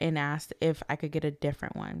thought and asked if I could get a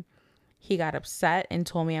different one. He got upset and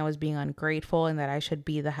told me I was being ungrateful and that I should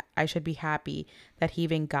be happy that he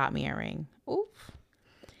even got me a ring. Oof.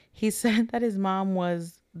 He said that his mom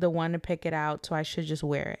was the one to pick it out, so I should just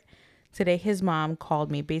wear it. Today, his mom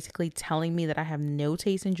called me, basically telling me that I have no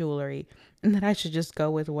taste in jewelry and that I should just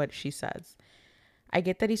go with what she says. I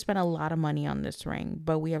get that he spent a lot of money on this ring,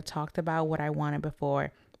 but we have talked about what I wanted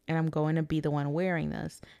before, and I'm going to be the one wearing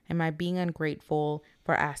this. Am I being ungrateful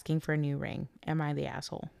for asking for a new ring? Am I the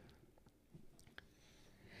asshole?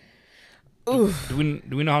 Oof. Do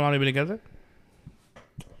we know how long they've been together?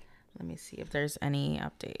 Let me see if there's any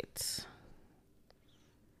updates.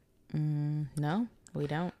 No, we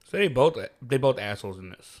don't. So they both assholes in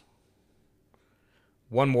this.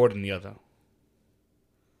 One more than the other.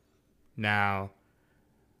 Now,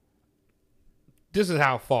 this is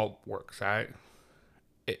how fault works, all right?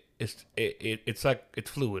 It's like it's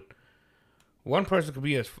fluid. One person could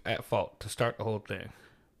be at fault to start the whole thing,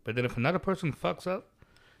 but then if another person fucks up,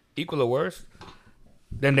 equal or worse,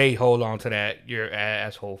 then they hold on to that your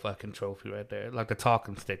asshole fucking trophy right there, like the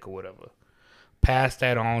talking stick or whatever. Pass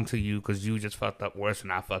that on to you because you just fucked up worse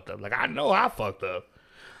than I fucked up. Like, I know I fucked up,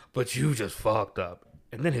 but you just fucked up.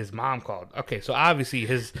 And then his mom called. Okay, so obviously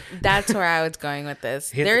his... That's where I was going with this.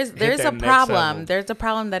 There's a problem. There's a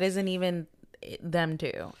problem that isn't even them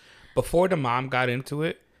two. Before the mom got into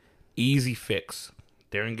it, easy fix.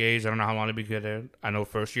 They're engaged. I don't know how long they've been together. I know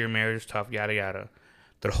first year marriage is tough, yada, yada.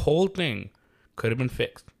 The whole thing could have been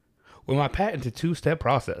fixed with my patented 2-step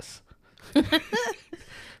process.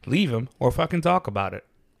 Leave him or fucking talk about it.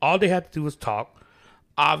 All they had to do was talk.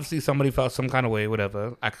 Obviously, somebody felt some kind of way,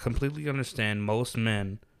 whatever. I completely understand most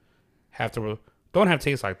men don't have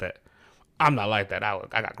taste like that. I'm not like that. I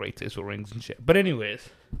got great taste with rings and shit. But anyways.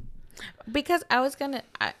 Because I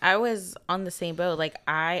was on the same boat. Like,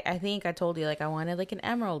 I think I told you, like, I wanted, like, an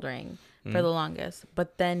emerald ring for the longest.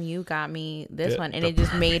 But then you got me this one, and it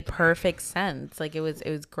just made perfect sense. Like, it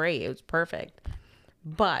was great. It was perfect.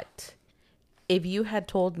 But if you had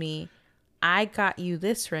told me, I got you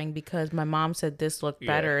this ring because my mom said this looked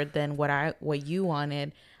better than what you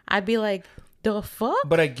wanted, I'd be like, the fuck?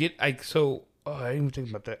 But I didn't even think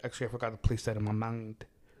about that. Actually, I forgot to place that in my mind.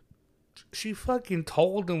 She fucking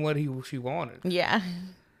told him what she wanted. Yeah.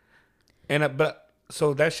 And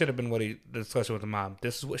so that should have been the discussion with the mom.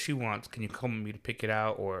 This is what she wants. Can you come with me to pick it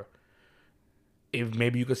out? Or if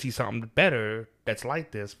maybe you could see something better that's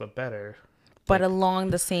like this but better. But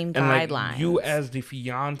along the same guidelines. Like you as the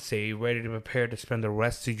fiance ready to prepare to spend the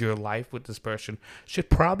rest of your life with this person should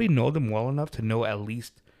probably know them well enough to know at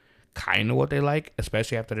least kind of what they like,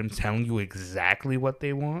 especially after them telling you exactly what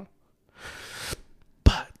they want.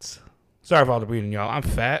 But sorry for all the breathing, y'all. I'm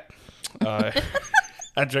fat. I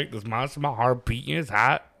drank this monster. My heart beating. It's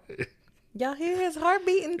hot. Y'all hear his heart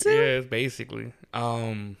beating too? Yeah, it's basically.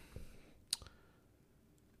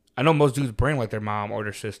 I know most dudes bring like their mom or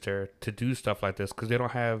their sister to do stuff like this because they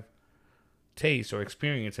don't have taste or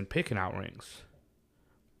experience in picking out rings.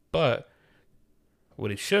 But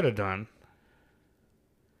what he should have done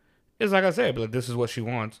is, like I said, like, this is what she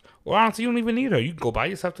wants. Or honestly, you don't even need her. You can go by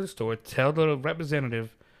yourself to the store, tell the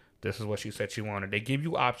representative this is what she said she wanted. They give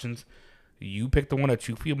you options. You pick the one that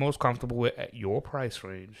you feel most comfortable with at your price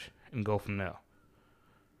range and go from there.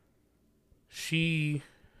 She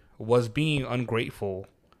was being ungrateful.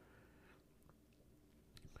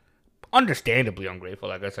 Understandably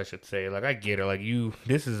ungrateful, I guess I should say. Like, I get it. Like,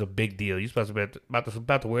 this is a big deal. You're supposed to be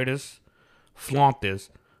about to wear this, flaunt this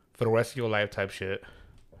for the rest of your life type shit.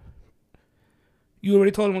 You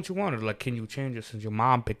already told him what you wanted. Like, can you change it since your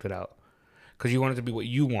mom picked it out? Because you want it to be what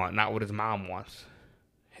you want, not what his mom wants.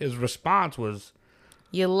 His response was,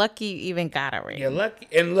 you're lucky you even got a ring. You're lucky.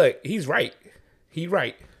 And look, he's right. He's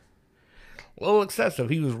right. A little excessive.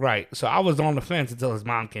 He was right. So I was on the fence until his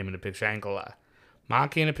mom came in the picture. I ain't gonna lie. Mom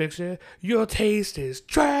came in the picture. Your taste is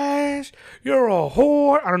trash. You're a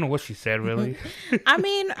whore. I don't know what she said, really. I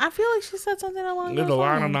mean, I feel like she said something along There's those a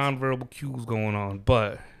lot of lines. nonverbal cues going on.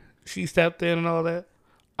 But she stepped in and all that.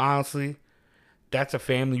 Honestly, that's a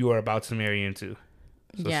family you are about to marry into.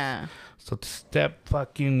 So, Yeah. So step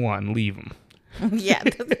fucking one, leave them. Yeah.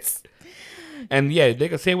 That's, And yeah, they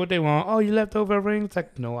can say what they want. Oh, you left over a ring? It's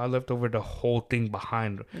like, no, I left over the whole thing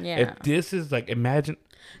behind her. yeah. If this is like, imagine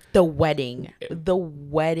The wedding. The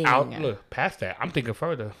wedding. look past that. I'm thinking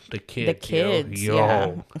further. The kids. The kids. Yo.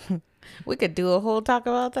 Yeah. We could do a whole talk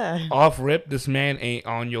about that. Off rip, this man ain't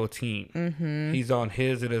on your team. Mm-hmm. He's on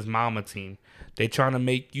his and his mama team. They trying to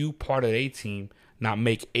make you part of a team, not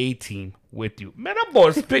make a team with you. Man, that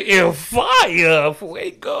boy spitting fire.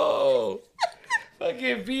 Fuego.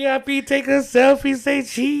 Fucking VIP, take a selfie, say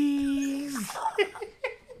cheese.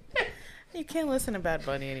 You can't listen to Bad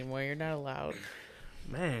Bunny anymore. You're not allowed.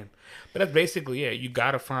 Man. But that's basically it. You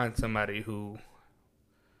got to find somebody who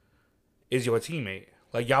is your teammate.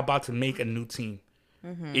 Like, y'all about to make a new team.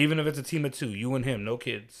 Mm-hmm. Even if it's a team of two, you and him, no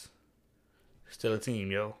kids. Still a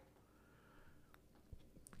team, yo.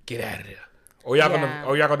 Get out of there. Or y'all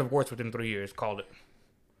gonna divorce within 3 years. Call it.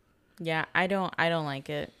 Yeah, I don't like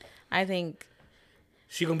it. I think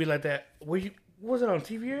She gonna be like that. Was it on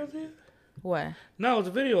TV earlier? what? No, it was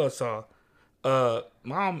a video I saw. The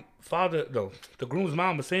groom's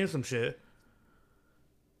mom was saying some shit.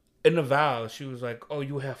 In the vows, she was like, "Oh,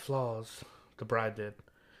 you have flaws." The bride did,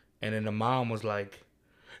 and then the mom was like,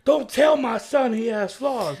 "Don't tell my son he has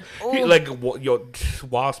flaws."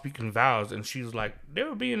 While speaking vows, and she's like, "They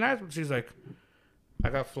were being nice," but she's like,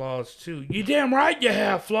 "I got flaws too." You damn right, you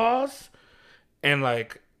have flaws. And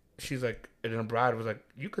like, she's like, and then the bride was like,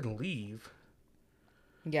 "You can leave.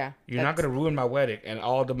 Yeah. You're not gonna ruin my wedding." And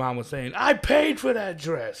all the mom was saying, "I paid for that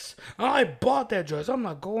dress. I bought that dress. I'm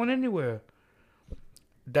not going anywhere."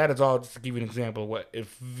 That is all just to give you an example of what it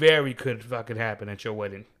very could fucking happen at your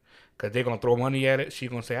wedding. Because they're going to throw money at it. She's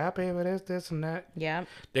going to say, "I pay for this, and that." Yeah.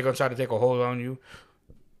 They're going to try to take a hold on you.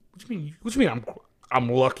 What you mean I'm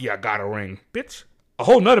lucky I got a ring? Bitch, a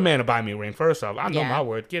whole nother man to buy me a ring. First off, I know my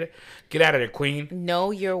word. Get out of there, queen.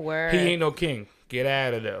 Know your word. He ain't no king. Get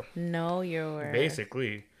out of there. Know your word.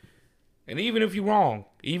 Basically. And even if you're wrong,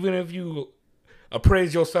 even if you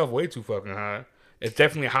appraise yourself way too fucking high, it's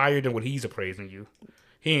definitely higher than what he's appraising you.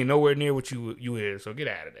 He ain't nowhere near what you is, so get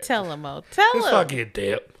out of there. Tell him, Mo. Tell him. Just fucking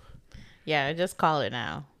dip. Yeah, just call it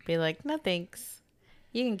now. Be like, no thanks.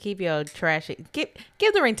 You can keep your trash. Give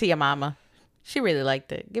the ring to your mama. She really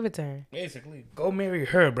liked it. Give it to her. Basically, go marry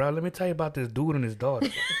her, bro. Let me tell you about this dude and his daughter.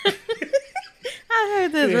 I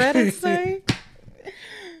heard this Reddit story.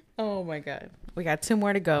 Oh my god. We got 2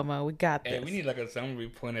 more to go, Mo. We got this. And we need like a summary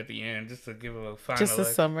point at the end just to give a final. Just a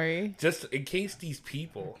summary. Just in case these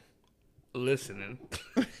people listening,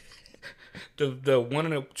 the 1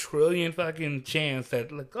 in a trillion fucking chance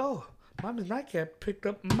that like, oh, Mommy's Nightcap picked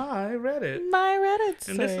up my Reddit. My Reddit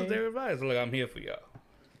story. And this is their advice. Like, I'm here for y'all.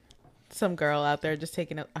 Some girl out there just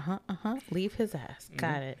taking it. Leave his ass.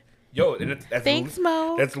 Got it. Yo, and that's Thanks,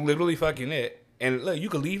 Mo. That's literally fucking it. And look, you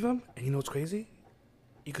can leave him, and you know what's crazy?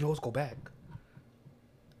 You can always go back.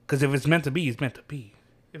 Because if it's meant to be, it's meant to be.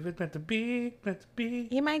 If it's meant to be, it's meant to be.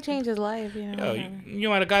 He might change his life, you know. Yo, you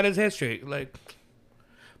might have got his head straight. Like,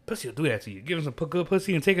 pussy will do that to you. Give him some good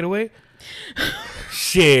pussy and take it away.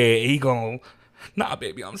 Shit, he gon', nah,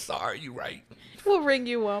 baby, I'm sorry. You right. We'll ring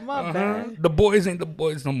you on. My bad. The boys ain't the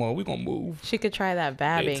boys no more. We gonna move. She could try that They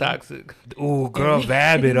vabbing. toxic. Ooh, girl,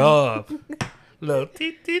 vab it up. Look,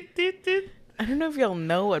 I don't know if y'all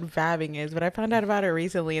know what vabbing is, but I found out about it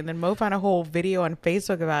recently, and then Mo found a whole video on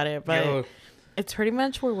Facebook about it. But Yo. it's pretty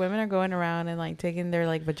much where women are going around and like taking their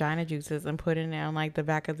like vagina juices and putting it on like the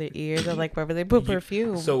back of their ears or like wherever they put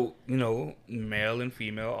perfume. So, you know, male and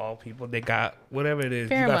female, all people, they got whatever it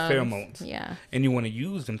is. You got pheromones. Yeah. And you want to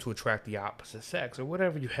use them to attract the opposite sex or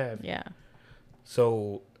whatever you have. Yeah.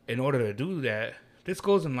 So, in order to do that, this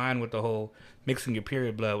goes in line with the whole mixing your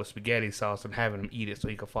period blood with spaghetti sauce and having them eat it so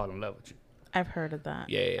he can fall in love with you. I've heard of that.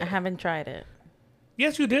 Yeah. I haven't tried it.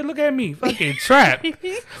 Yes, you did. Look at me. Fucking trap.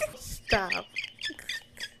 Stop.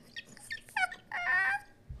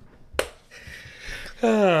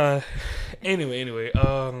 Anyway.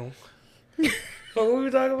 What were we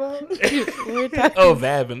talking about? We're talking. Oh,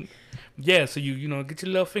 vabbing. Yeah, so you know, get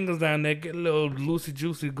your little fingers down there, get a little loosey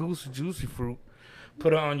juicy fruit,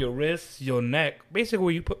 put it on your wrists, your neck, basically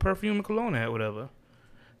where you put perfume and cologne at, whatever.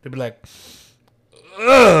 They be like,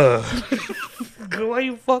 ugh, why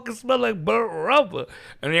you fucking smell like burnt rubber?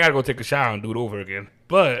 And then you gotta go take a shower and do it over again.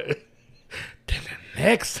 But then the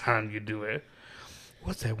next time you do it,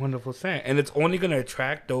 What's that wonderful saying? And it's only gonna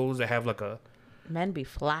attract those that have like a. Men be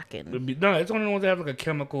flocking. No, it's only the ones that have like a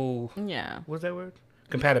chemical. Yeah. What's that word?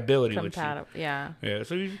 Compatibility with you. Yeah. Yeah.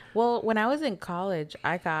 So you. Well, when I was in college,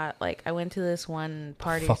 I went to this one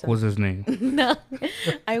party. Fuck was his name? No,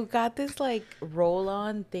 I got this like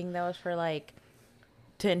roll-on thing that was for like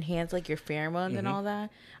to enhance like your pheromones and all that.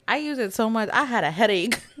 I used it so much, I had a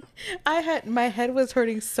headache. My head was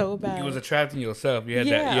hurting so bad. You was attracting yourself. You had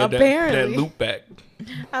apparently. that loop back.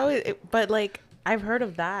 But like I've heard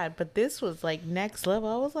of that, but this was like next level.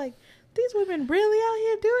 I was like, these women really out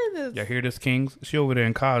here doing this. Y'all hear this, Kings? She over there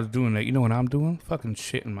in college doing that. You know what I'm doing? Fucking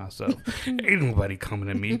shitting myself. Ain't nobody coming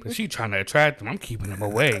to me, but she trying to attract them. I'm keeping them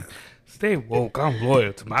away. Stay woke. I'm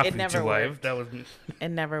loyal to my future wife. That was me. It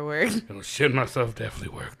never worked. Shitting myself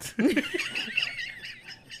definitely worked.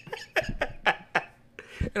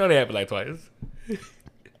 It only happened like twice.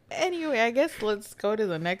 Anyway, I guess let's go to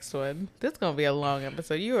the next one. This is going to be a long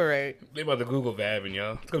episode. You were right. They about to Google vabbing,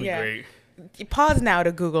 y'all. It's going to be great. Pause now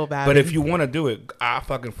to Google vabbing. But if you want to do it, I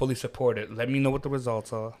fucking fully support it. Let me know what the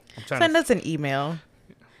results are. Send us an email.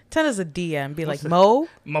 Send us a DM. Be like, Mo?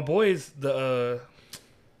 My boys, the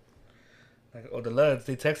Luds,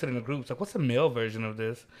 they texted in the groups like, "What's the male version of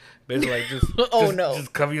this?" Basically, like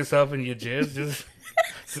just cover yourself in your jizz, just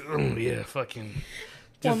yeah, fucking,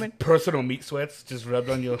 just personal meat sweats, just rubbed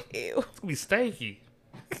on your. Ew. It's gonna be stanky.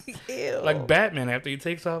 Ew. Like Batman after he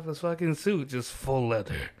takes off his fucking suit, just full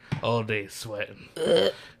leather all day sweating.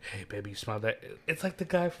 Hey baby, you smell that? It's like the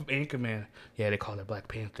guy from Anchorman. Yeah, they call it Black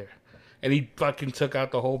Panther. And he fucking took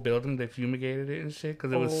out the whole building. They fumigated it and shit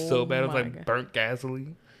because it was so bad. It was like burnt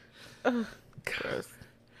gasoline. Gross.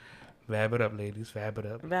 Vab it up, ladies. Vab it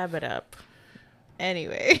up. Vab it up.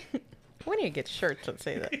 Anyway, we need to get shirts that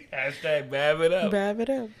say that. Hashtag vab it up. Vab it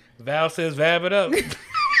up. Val says vab it up.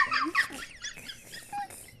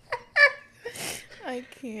 I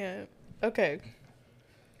can't. Okay.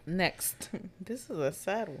 Next. This is a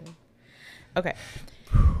sad one. Okay.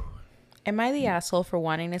 Am I the asshole for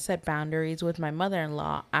wanting to set boundaries with my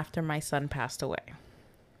mother-in-law after my son passed away?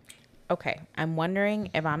 Okay, I'm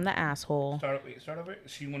wondering if I'm the asshole. Start over.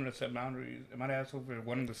 She wanted to set boundaries. Am I the asshole for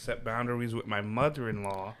wanting to set boundaries with my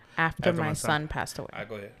mother-in-law after my son passed away? All right,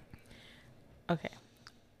 go ahead.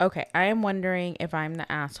 Okay, I am wondering if I'm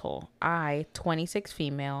the asshole. I, 26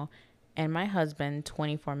 female, and my husband,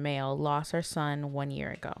 24 male, lost our son 1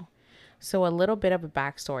 year ago. So a little bit of a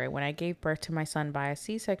backstory. When I gave birth to my son by a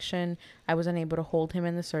C-section, I was unable to hold him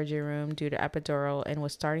in the surgery room due to epidural and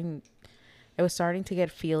was starting to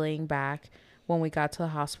get feeling back when we got to the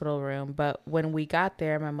hospital room. But when we got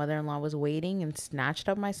there, my mother-in-law was waiting and snatched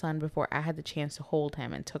up my son before I had the chance to hold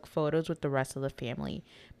him and took photos with the rest of the family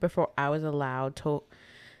before I was allowed to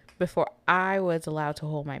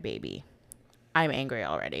hold my baby. I'm angry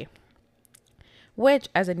already. Which,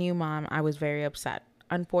 as a new mom, I was very upset.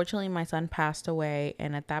 Unfortunately, my son passed away,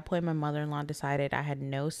 and at that point, my mother-in-law decided I had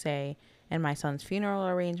no say in my son's funeral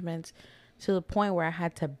arrangements, to the point where I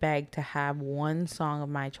had to beg to have one song of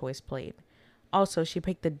my choice played. Also, she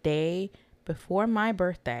picked the day before my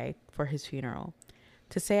birthday for his funeral.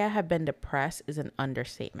 To say I have been depressed is an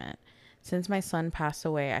understatement. Since my son passed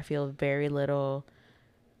away, I feel very little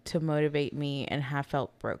to motivate me and have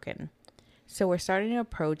felt broken. So we're starting to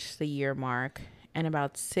approach the year mark, and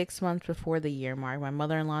about 6 months before the year mark, my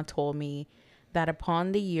mother-in-law told me that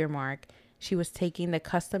upon the year mark, she was taking the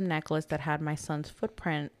custom necklace that had my son's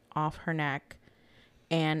footprint off her neck,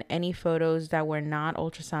 and any photos that were not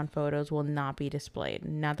ultrasound photos will not be displayed,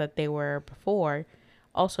 not that they were before.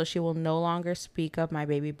 Also, she will no longer speak of my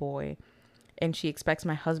baby boy, and she expects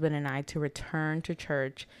my husband and I to return to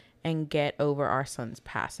church and get over our son's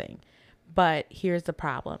passing. But here's the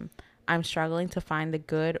problem. I'm struggling to find the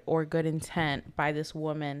good intent by this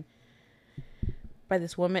woman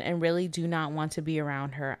and really do not want to be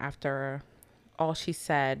around her after all she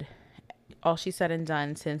said and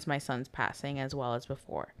done since my son's passing, as well as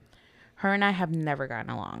before. Her and I have never gotten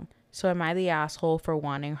along. So am I the asshole for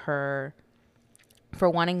wanting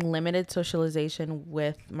limited socialization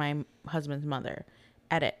with my husband's mother?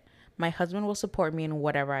 Edit. My husband will support me in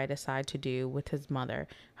whatever I decide to do with his mother.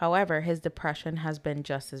 However, his depression has been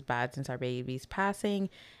just as bad since our baby's passing,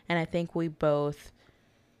 and I think we both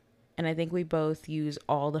use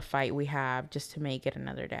all the fight we have just to make it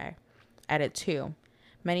another day. Edit 2.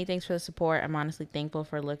 Many thanks for the support. I'm honestly thankful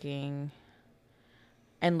for looking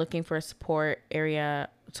for a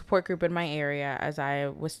support group in my area, as I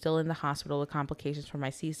was still in the hospital with complications from my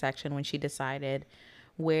C-section when she decided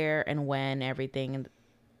where and when everything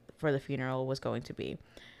for the funeral was going to be.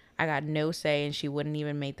 I got no say, and she wouldn't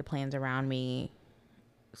even make the plans around me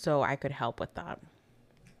so I could help with that.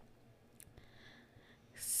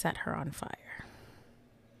 set her on fire.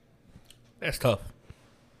 That's tough.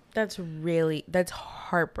 That's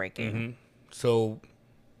heartbreaking. Mm-hmm. So,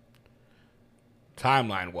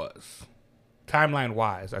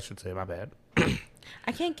 timeline-wise, I should say, my bad.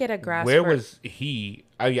 I can't get a grasp. Where was he?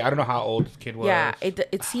 I don't know how old this kid was. Yeah,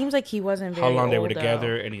 it seems like he wasn't very how long old, they were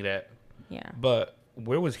together, though. any of that. Yeah. But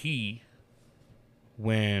where was he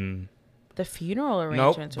when... The funeral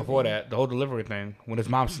arrangements. Nope, before that, the whole delivery thing, when his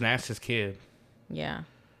mom snatched his kid. Yeah.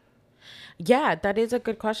 Yeah, that is a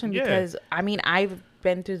good question because, I mean, I've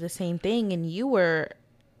been through the same thing and you were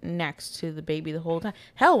next to the baby the whole time.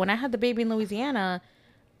 Hell, when I had the baby in Louisiana,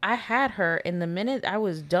 I had her, and the minute I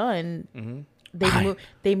was done,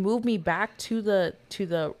 they moved me back to the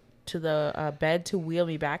bed to wheel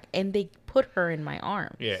me back, and they put her in my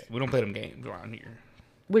arms. Yeah, we don't play them games around here.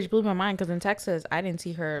 Which blew my mind because in Texas, I didn't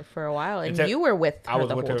see her for a while, and you were with her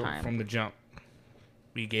the whole time. I was with her from the jump.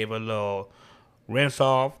 We gave her a little rinse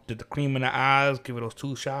off, did the cream in the eyes, give her those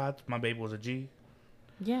 2 shots. My baby was a G.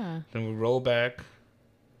 Yeah. Then we rolled back.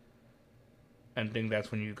 And I think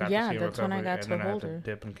that's when you got to see her recovery. Yeah, that's when I got to hold her. And then I had to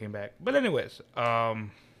dip and came back. But anyways, so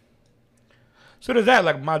there's that,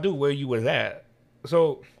 like, my dude, where you was at.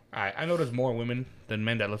 So, I know there's more women than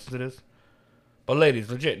men that listen to this. But ladies,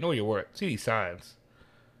 legit, know your worth. See these signs.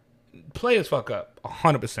 Players fuck up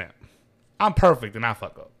 100%. I'm perfect and I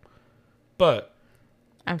fuck up. But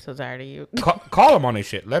I'm so tired of you. call them on their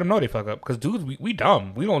shit. Let them know they fuck up. Because dudes, we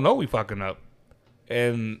dumb. We don't know we fucking up.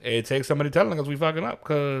 And it takes somebody telling us we fucking up.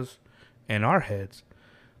 Because in our heads,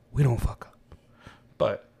 we don't fuck up.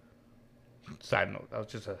 But side note. That was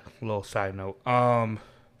just a little side note.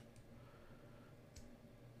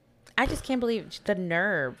 I just can't believe the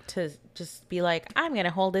nerve to just be like, I'm going to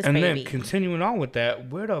hold this baby. And then continuing on with that,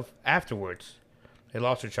 afterwards, they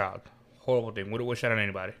lost their child. Horrible thing. Wouldn't wish that on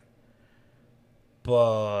anybody.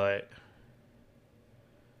 But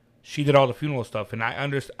she did all the funeral stuff, and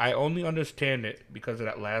I only understand it because of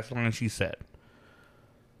that last line she said.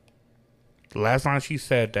 The last line she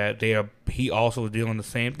said that he also is dealing the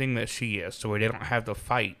same thing that she is, so they don't have to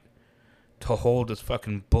fight to hold this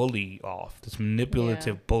fucking bully off, this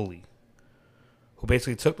manipulative bully, who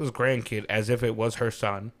basically took this grandkid as if it was her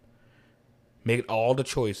son, made all the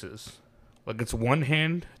choices. Like, it's one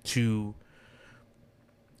thing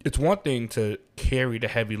to carry the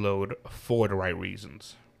heavy load for the right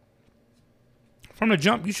reasons. From the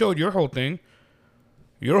jump, you showed your whole thing.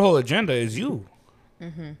 Your whole agenda is you.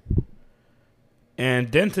 Mm-hmm.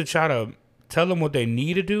 And then to try to tell them what they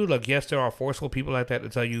need to do. Like, yes, there are forceful people like that to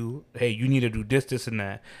tell you, hey, you need to do this, this, and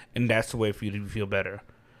that. And that's the way for you to feel better.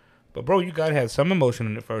 But, bro, you got to have some emotion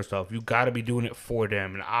in it first off. You got to be doing it for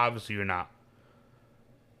them. And obviously you're not.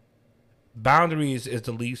 Boundaries is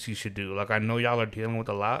the least you should do. Like, I know y'all are dealing with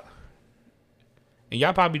a lot. And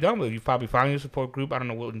y'all probably done with it. You probably found your support group. I don't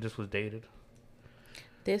know when this was dated.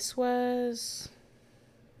 This was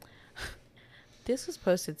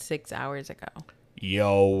posted 6 hours ago.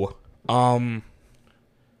 Yo. All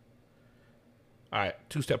right,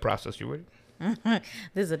 2-step process. You ready?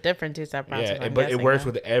 This is a different 2-step process. Yeah, but it works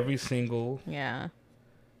with every single. Yeah.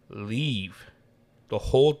 Leave the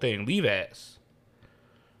whole thing. Leave ass.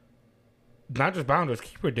 Not just boundaries.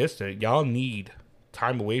 Keep her distant. Y'all need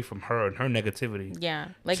time away from her and her negativity. Yeah,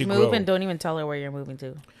 like move and don't even tell her where you're moving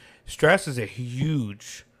to. Stress is a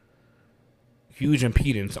huge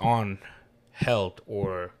impedance on health,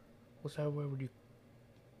 or what's that word when you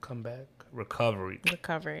come back? Recovery. Good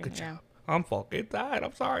job. I'm fucking tired.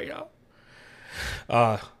 I'm sorry, y'all.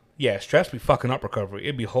 Yeah, stress be fucking up recovery.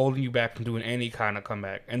 It be holding you back from doing any kind of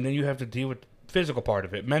comeback. And then you have to deal with the physical part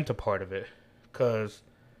of it, mental part of it. Because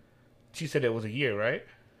she said it was a year, right?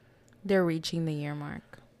 They're reaching the year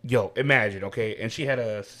mark. Yo, imagine, okay? And she had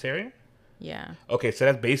a cesarean? Yeah. Okay, so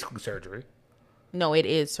that's basically surgery. No, it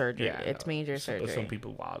is surgery. Yeah, it's major surgery. Some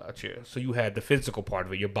people wild out here. So you had the physical part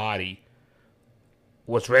of it. Your body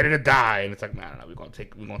was ready to die, and it's like, nah, we're gonna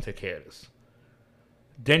take care of this.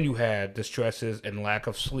 Then you had the stresses and lack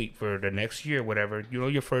of sleep for the next year, whatever. You know,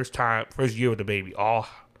 your first year with the baby. All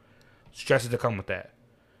stresses that come with that.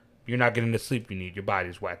 You're not getting the sleep you need. Your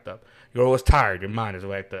body's whacked up. You're always tired. Your mind is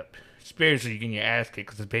whacked up. Spiritually, you're getting your ass kicked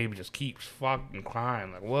because this baby just keeps fucking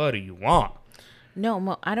crying. Like, what do you want? No,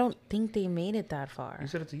 Mo, I don't think they made it that far. You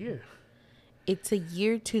said it's a year. It's a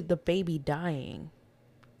year to the baby dying.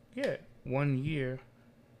 Yeah, 1 year.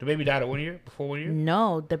 The baby died at 1 year? Before 1 year?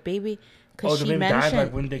 No, the baby... Oh, the baby died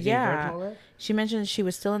like when they gave birth and all that? She mentioned she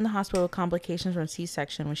was still in the hospital with complications from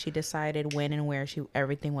C-section when she decided when and where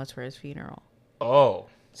everything was for his funeral. Oh.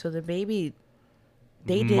 So the baby...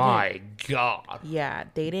 They didn't... My God. Yeah,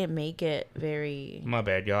 they didn't make it very... My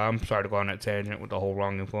bad, y'all. I'm sorry to go on that tangent with the whole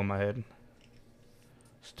wrong info in my head.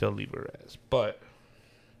 still leave her ass. But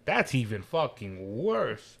that's even fucking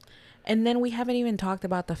worse. And then we haven't even talked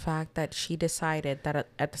about the fact that she decided that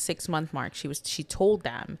at the 6-month mark, she told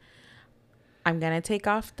them, "I'm gonna take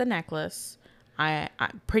off the necklace." I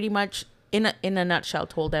pretty much in a nutshell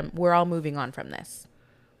told them we're all moving on from this.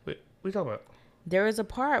 Wait, what are you talking about? There was a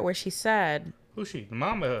part where she said, Who's she? The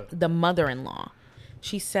mom or her? the mother-in-law.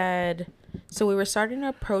 She said, so we were starting to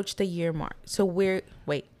approach the year mark.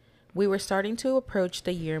 We were starting to approach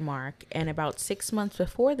the year mark, and about 6 months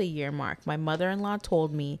before the year mark, my mother-in-law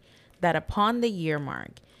told me that upon the year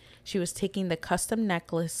mark, she was taking the custom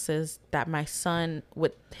necklaces that my son,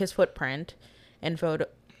 with his footprint and photo,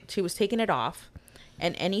 she was taking it off,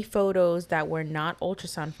 and any photos that were not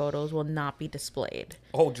ultrasound photos will not be displayed.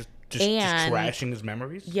 Oh, just trashing his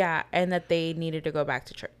memories? Yeah, and that they needed to go back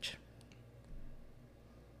to church.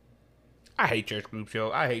 I hate church groups, yo.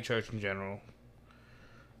 I hate church in general.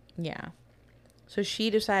 Yeah. So she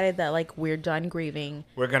decided that, like, we're done grieving.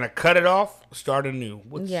 We're going to cut it off, start anew.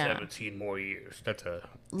 With Yeah. 17 more years. That's a...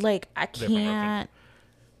 Like, I can't...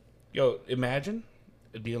 Yo, imagine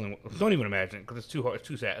dealing with... Don't even imagine, because it's too hard. It's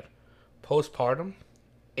too sad. Postpartum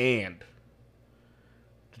and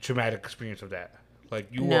the traumatic experience of that. Like,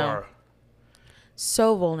 you are...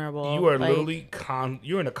 So vulnerable. You are literally...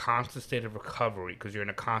 You're in a constant state of recovery, because you're in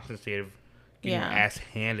a constant state of getting your ass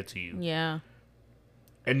handed to you. Yeah.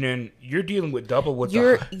 And then you're dealing with double what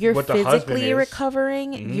you're what the husband physically is.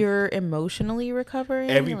 recovering. Mm-hmm. You're emotionally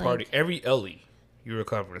recovering. Every Ellie, you're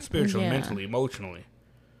recovering spiritually, mentally, emotionally,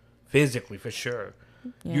 physically, for sure.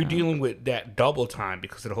 Yeah. You're dealing with that double time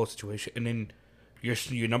because of the whole situation, and then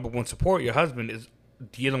your number one support, your husband, is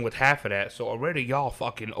dealing with half of that. So already y'all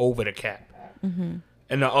fucking over the cap. Mm-hmm.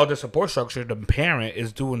 And the other support structure, the parent,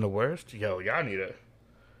 is doing the worst. Yo, y'all need to.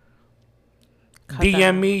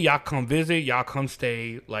 DM me, y'all come visit, y'all come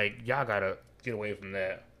stay. Like, y'all gotta get away from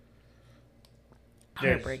that.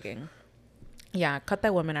 Heartbreaking. Yeah, cut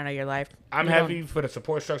that woman out of your life. I'm happy for the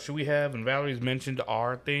support structure we have, and Valerie's mentioned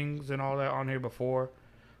our things and all that on here before.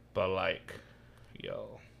 But, like,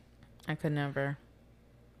 yo. I could never.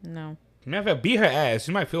 No. Matter of fact, beat her ass.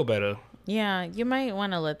 You might feel better. Yeah, you might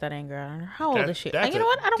want to let that anger out on her. How old is she? You know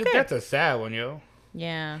what? I don't care. That's a sad one, yo.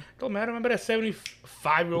 Yeah. Don't matter. Remember that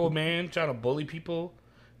 75-year-old man trying to bully people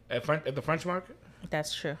at the French market?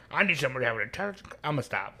 That's true. I need somebody to have an intelligence. I'm gonna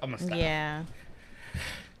stop. Yeah.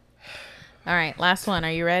 All right, last one.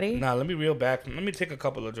 Are you ready? Nah, let me reel back. Let me take a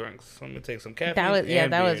couple of drinks. Let me take some caffeine.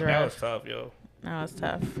 That was rough. That was tough, yo. That was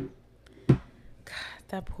tough. God,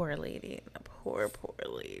 that poor lady. That poor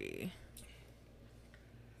lady.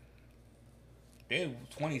 They're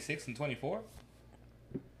 26 and 24.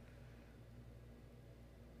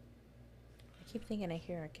 I keep thinking I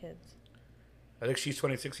hear our kids. I think she's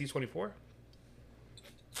 26, he's 24.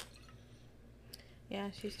 Yeah,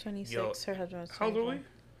 she's 26. Yo, her husband was 24. How old are we?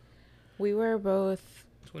 We were both...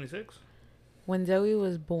 26? When Zoe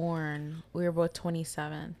was born, we were both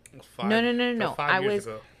 27. No. 5 years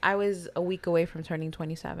ago. I was a week away from turning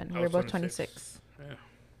 27. We were both 26.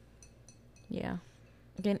 Yeah.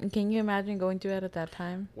 Can you imagine going through that at that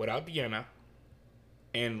time? Without Deanna,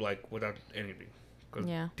 and like without anything. Because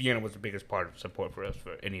Deanna was the biggest part of support for us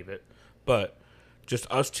for any of it. But just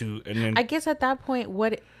us two, and then... I guess at that point,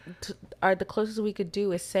 the closest we could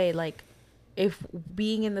do is say, like, if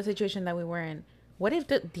being in the situation that we were in, what if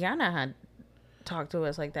Deanna had talked to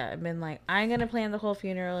us like that and been like, I'm going to plan the whole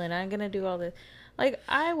funeral and I'm going to do all this. Like,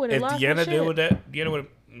 I would have lost my shit. If Deanna did with that, Deanna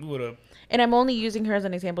would have... And I'm only using her as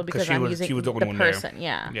an example because I'm using the person. There.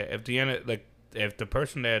 Yeah. Yeah, if Deanna, like, if the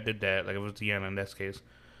person that did that, like, it was Deanna in this case,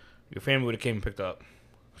 your family would have came and picked up.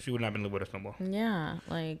 She would not have been living with us no more. Yeah,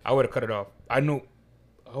 like... I would have cut it off. I knew...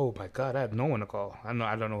 Oh, my God, I have no one to call. I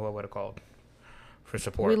don't know who I would have called for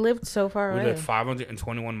support. We lived so far away. We lived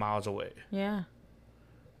 521 miles away. Yeah.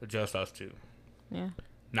 Just us two. Yeah.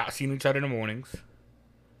 Not seeing each other in the mornings.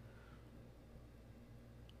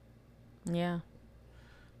 Yeah.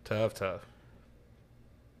 Tough.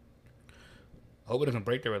 Hope it doesn't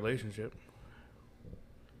break their relationship.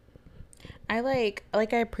 I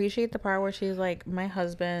appreciate the part where she's like, my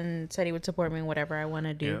husband said he would support me in whatever I want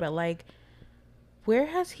to do, but like, where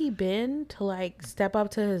has he been to like step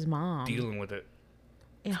up to his mom? Dealing with it.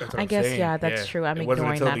 Yeah, I guess that's true. I'm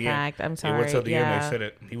ignoring that fact. I'm sorry. It wasn't until the end they said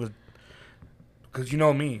it. He was, because you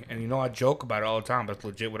know me, and you know I joke about it all the time, but it's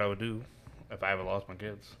legit what I would do if I ever lost my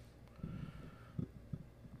kids.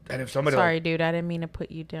 And if somebody... Sorry, dude, I didn't mean to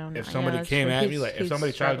put you down. If somebody came at me, like, if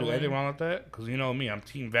somebody tried to do anything wrong with that, because you know me, I'm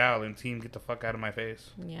Team Val and Team get the fuck out of my face.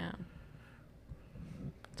 Yeah.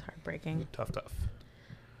 It's heartbreaking. Tough.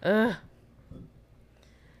 Ugh.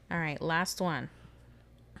 All right, last one.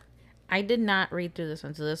 I did not read through this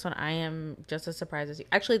one, so this one I am just as surprised as you.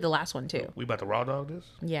 Actually, the last one too. We about to raw dog this?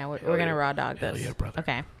 Yeah, we're gonna raw dog Hell this. yeah, brother.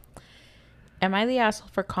 Okay. Am I the asshole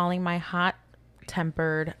for calling my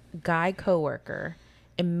hot-tempered guy coworker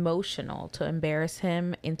emotional to embarrass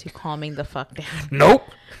him into calming the fuck down? Nope.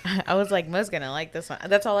 I was like, Mo's gonna like this one.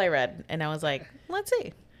 That's all I read, and I was like, let's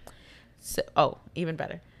see. So, even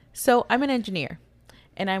better. So I'm an engineer,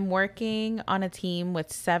 and I'm working on a team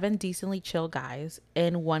with 7 decently chill guys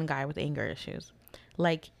and 1 guy with anger issues.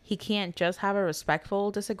 Like, he can't just have a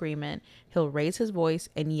respectful disagreement. He'll raise his voice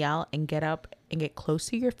and yell and get up and get close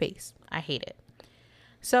to your face. I hate it.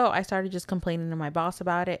 So I started just complaining to my boss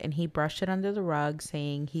about it, and he brushed it under the rug,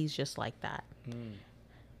 saying he's just like that.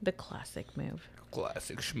 The classic move.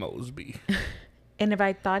 Classic Schmosby. And if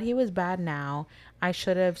I thought he was bad now, I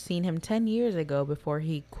should have seen him 10 years ago before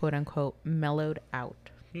he quote unquote mellowed out.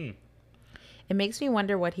 It makes me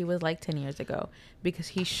wonder what he was like 10 years ago, because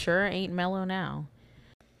he sure ain't mellow now.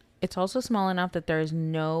 It's also small enough that there is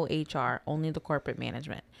no HR, only the corporate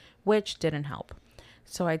management, which didn't help.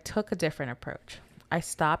 So I took a different approach. I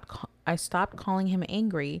stopped calling him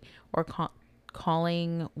angry or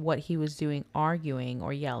calling what he was doing arguing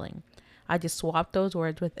or yelling. I just swapped those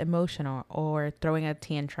words with emotional or throwing a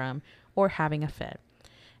tantrum or having a fit.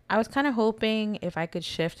 I was kind of hoping if I could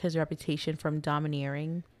shift his reputation from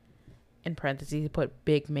domineering, in parentheses, put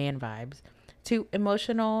big man vibes, to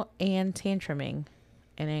emotional and tantruming,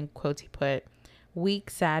 and in quotes he put weak,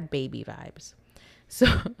 sad baby vibes.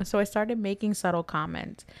 So I started making subtle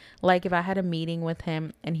comments. Like if I had a meeting with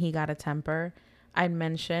him and he got a temper, I'd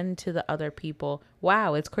mention to the other people,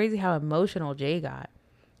 wow, it's crazy how emotional Jay got.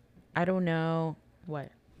 I don't know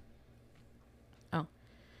what. Oh,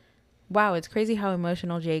 wow, it's crazy how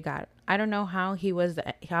emotional Jay got. I don't know how he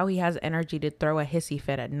has energy to throw a hissy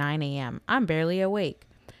fit at 9 a.m. I'm barely awake.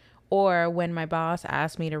 Or when my boss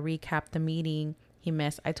asked me to recap the meeting he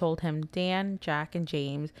missed, I told him Dan, Jack, and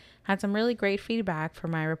James had some really great feedback for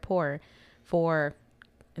my report for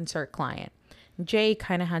insert client. Jay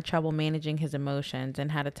kind of had trouble managing his emotions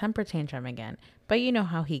and had a temper tantrum again, but you know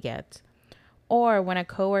how he gets. Or when a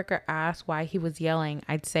coworker asked why he was yelling,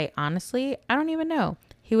 I'd say, honestly, I don't even know.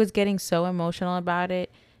 He was getting so emotional about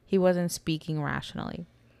it, he wasn't speaking rationally.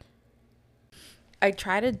 I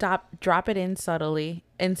tried to drop it in subtly,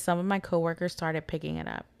 and some of my coworkers started picking it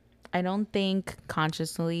up. I don't think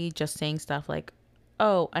consciously, just saying stuff like,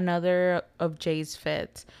 oh, another of Jay's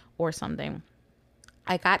fits or something.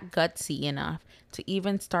 I got gutsy enough to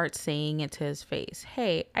even start saying it to his face.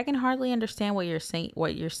 Hey, I can hardly understand what you're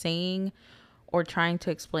saying or trying to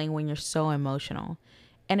explain when you're so emotional.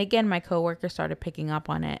 And again, my coworker started picking up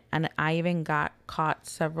on it, and I even got caught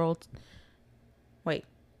several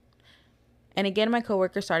And again, my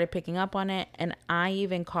coworker started picking up on it, and I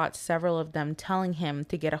even caught several of them telling him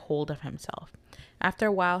to get a hold of himself. After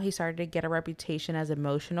a while, he started to get a reputation as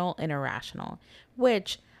emotional and irrational,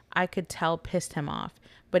 which I could tell pissed him off,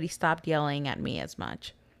 but he stopped yelling at me as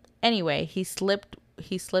much. Anyway, he slipped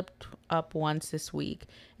up once this week,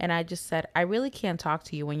 and I just said, I really can't talk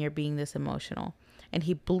to you when you're being this emotional. And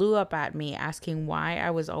he blew up at me, asking why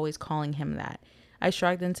I was always calling him that. I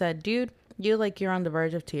shrugged and said, dude, you look like you're on the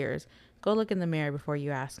verge of tears. Go look in the mirror before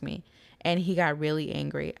you ask me. And he got really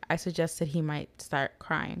angry. I suggested he might start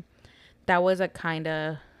crying. That was a kind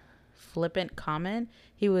of flippant comment.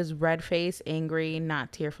 He was red-faced, angry,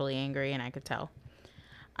 not tearfully angry, and I could tell.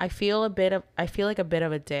 I feel like a bit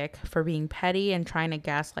of a dick for being petty and trying to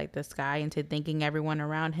gaslight this guy into thinking everyone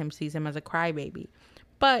around him sees him as a crybaby.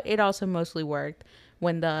 But it also mostly worked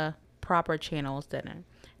when the proper channels didn't.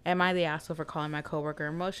 Am I the asshole for calling my coworker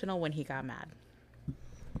emotional when he got mad?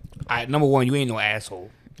 Number one, you ain't no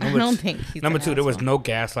asshole. I don't think he's Number an two, there was asshole. no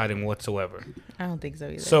gaslighting whatsoever. I don't think so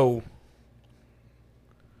either. So,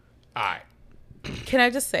 alright. Can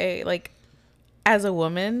I just say, like, as a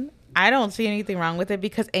woman, I don't see anything wrong with it,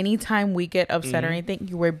 because anytime we get upset or anything,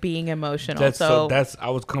 you were being emotional. I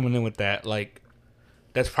was coming in with that. Like,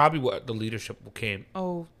 that's probably what the leadership came.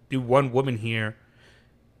 Oh, The one woman here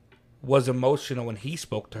was emotional when he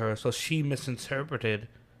spoke to her, so she misinterpreted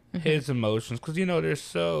his emotions, because they're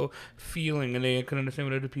so feeling and they can understand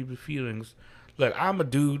what other people's feelings. Look, I'm a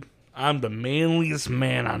dude. I'm the manliest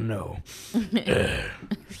man I know.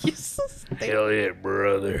 Hell yeah,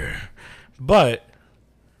 brother. But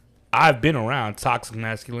I've been around toxic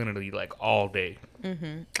masculinity like all day.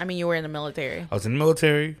 I mean, you were in the military. I was in the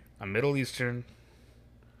military. I'm Middle Eastern.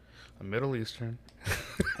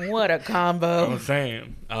 What a combo. I'm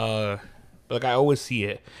saying. Like, I always see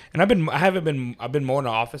it, and I've been more in the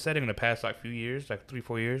office setting in the past like few years, like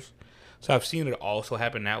 3-4 years, so I've seen it also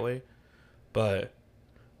happen that way. But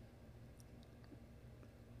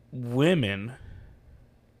women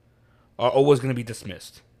are always going to be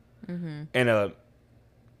dismissed in a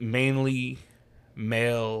mainly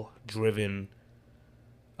male-driven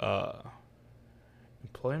career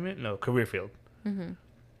field.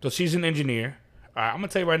 So she's an engineer. All right, I'm gonna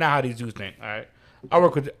tell you right now how these dudes think. All right,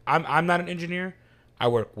 I'm not an engineer. I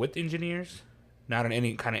work with engineers, not in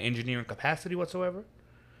any kind of engineering capacity whatsoever.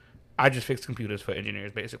 I just fix computers for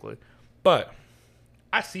engineers, basically. But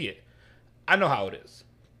I see it. I know how it is.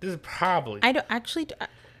 This is probably. I don't actually.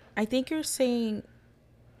 I think you're saying.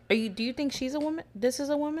 Do you think she's a woman? This is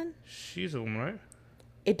a woman? She's a woman, right?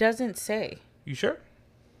 It doesn't say. You sure?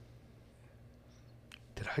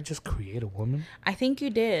 Did I just create a woman? I think you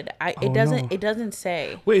did. It doesn't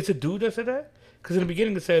say. Wait, it's a dude that said that? Because in the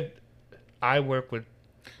beginning it said, I work with.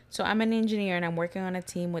 So I'm an engineer and I'm working on a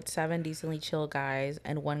team with 7 decently chill guys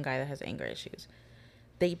and 1 guy that has anger issues.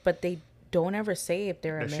 But they don't ever say if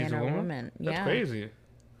they're a man or a woman. That's yeah. crazy.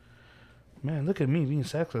 Man, look at me being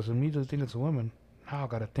sexist and immediately think it's a woman. Now I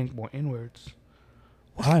gotta think more inwards.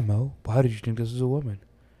 Why, Mo? Why did you think this is a woman?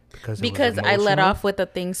 Because I let off with a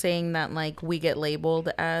thing saying that like we get labeled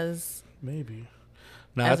as maybe.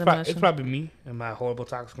 No, it's probably me and my horrible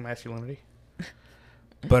toxic masculinity.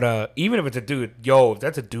 But even if it's a dude, if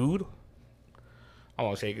that's a dude, I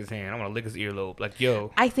want to shake his hand. I want to lick his earlobe. Like,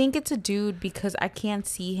 yo. I think it's a dude because I can't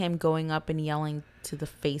see him going up and yelling to the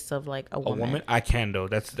face of like a woman. A woman? I can though.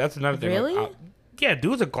 That's another thing. Really? Yeah,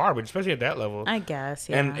 dudes are garbage, especially at that level. I guess,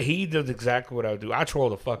 yeah. And he does exactly what I would do. I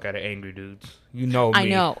troll the fuck out of angry dudes. You know me. I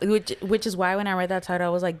know, which is why when I read that title,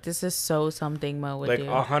 I was like, this is so something Mo would do.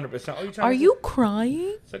 Like 100%. Are you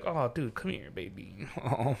crying? It's like, oh, dude, come here, baby.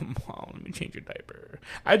 Oh, let me change your diaper.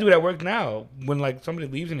 I do it at work now. When, like, somebody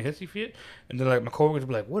leaves in a hissy fit, and then, like, my coworkers will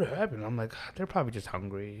be like, what happened? I'm like, they're probably just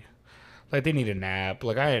hungry. Like, they need a nap.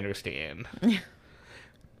 Like, I understand.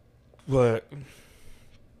 But,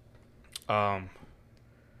 nah,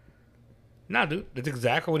 dude, that's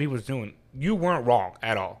exactly what he was doing. You weren't wrong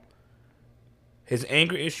at all. His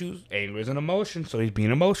anger issues, anger is an emotion, so he's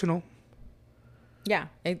being emotional. Yeah,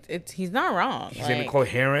 he's not wrong. He's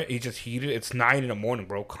incoherent. He's just heated. It's 9 a.m,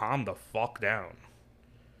 bro. Calm the fuck down.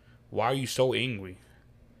 Why are you so angry?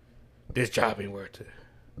 This job ain't worth it.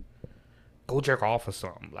 Go jerk off or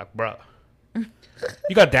something. Like, bruh.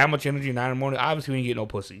 You got that much energy at 9 a.m. Obviously, you ain't get no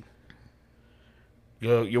pussy.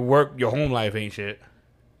 Your work, your home life ain't shit.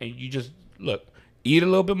 And you just, look, eat a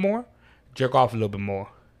little bit more, jerk off a little bit more.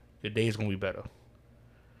 Your day's going to be better.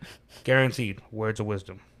 Guaranteed. Words of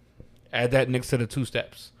wisdom. Add that next to the 2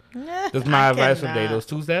 steps. That's my advice for the day. Those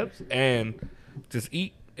 2 steps. And just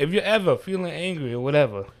eat. If you're ever feeling angry or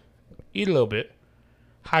whatever, eat a little bit.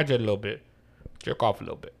 Hydrate a little bit. Jerk off a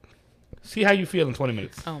little bit. See how you feel in 20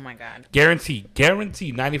 minutes. Oh, my God. Guaranteed.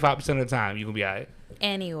 95% of the time, you're going to be all right.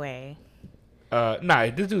 Anyway. Nah,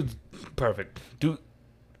 this dude's perfect. Dude,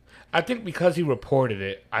 I think because he reported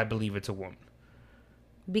it, I believe it's a woman.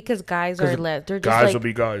 Because guys are less. They're just guys like, will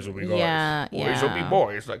be guys. Yeah, boys will be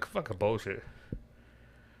boys. Like, fucking bullshit.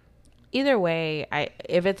 Either way,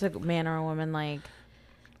 if it's a man or a woman, like,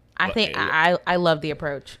 I think I love the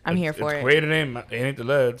approach. I'm here for it. It's great. It ain't the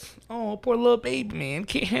lads. Oh, poor little baby man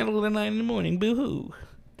can't handle it at 9 a.m. Boo hoo.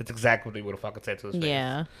 That's exactly what they would have fucking said to his face.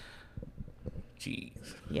 Yeah. Jeez.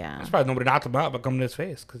 Yeah. That's probably nobody knocked him out by coming to his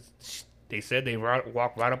face because they said they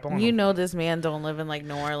walked right up on him. You know this man don't live in like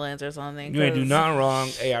New Orleans or something. You ain't do nothing wrong.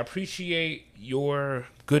 Hey, I appreciate your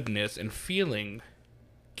goodness and feeling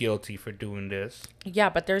guilty for doing this. Yeah,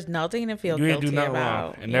 but there's nothing to feel guilty about. You ain't do nothing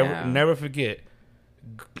wrong. And never forget,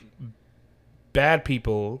 bad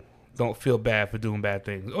people don't feel bad for doing bad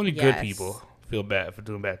things. Only good people feel bad for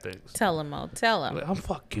doing bad things. Tell him, Mo. Tell him. Like, I'm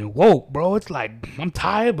fucking woke, bro. It's like, I'm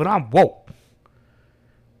tired, but I'm woke.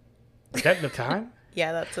 Is that the time?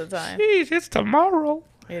 Yeah, that's the time. Jeez, it's tomorrow.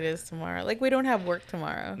 It is tomorrow. Like, we don't have work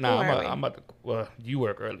tomorrow. No, I'm about to. Well, you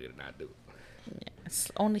work earlier than I do. Yeah,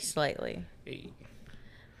 only slightly. Hey.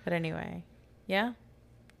 But anyway, yeah.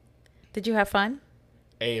 Did you have fun?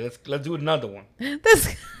 Hey, let's do another one.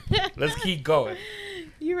 Let's keep going.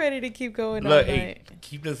 You ready to keep going? Look, hey,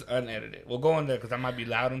 keep this unedited. We'll go in there because I might be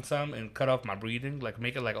loud in some and cut off my breathing, like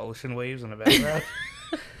make it like ocean waves in the background.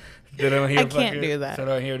 I can't do that. So I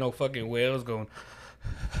don't hear no fucking whales going.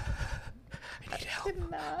 I need help.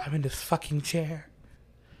 I'm in this fucking chair.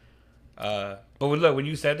 But look, when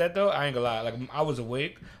you said that though, I ain't gonna lie. Like, I was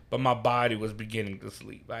awake, but my body was beginning to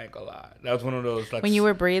sleep. I ain't gonna lie. That was one of those like when you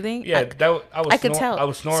were breathing. Yeah, I could tell. I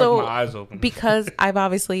was snoring with my eyes open because I've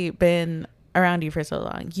obviously been around you for so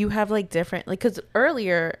long. You have like different, like, because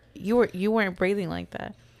earlier you weren't breathing like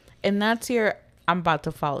that, and that's your I'm about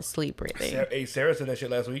to fall asleep breathing. Sarah said that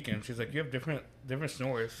shit last weekend. She's like, you have different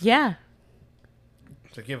snores. Yeah.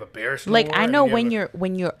 It's like you have a bear snore. Like I know when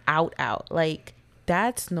you're out, like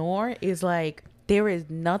that snore is like there is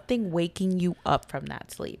nothing waking you up from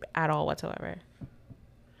that sleep at all whatsoever.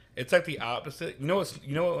 It's like the opposite. You know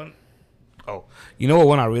what one? Oh, you know what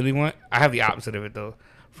one I really want? I have the opposite of it though.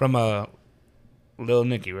 From Lil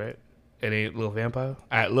Nicky, right? It ain't Lil Vampire.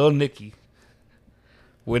 Alright, Lil Nicky.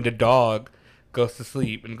 When the dog goes to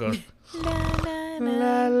sleep and goes la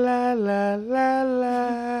la la la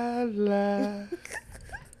la la.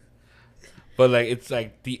 But like it's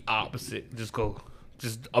like the opposite.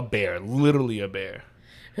 Just a bear, literally a bear.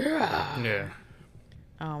 Yeah.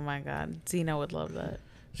 Oh my god, Zena would love that.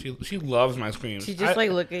 She loves my screams. She just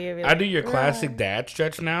look at you. I do your classic dad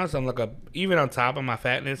stretch now, so I'm like even on top of my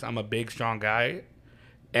fatness, I'm a big strong guy,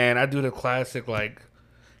 and I do the classic like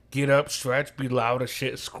get up, stretch, be loud as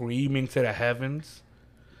shit, screaming to the heavens.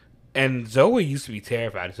 And Zoe used to be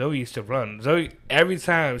terrified. Zoe used to run. Zoe every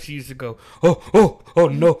time she used to go oh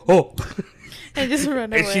no and just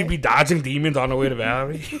run away. And she'd be dodging demons on the way to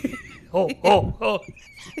Valerie. oh.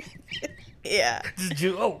 Yeah.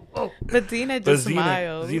 Oh. But Zena just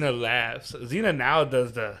smiles. Zena laughs. Zena now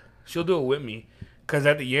she'll do it with me. Because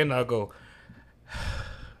at the end, I'll go.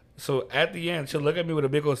 So at the end, she'll look at me with a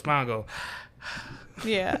big old smile and go.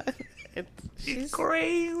 Yeah. She's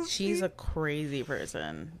crazy. She's a crazy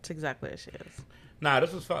person. It's exactly what she is. Nah,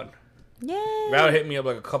 this was fun. Yeah. Val hit me up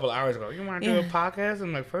like a couple hours ago. You want to do a podcast?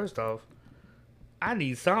 I'm like, first off, I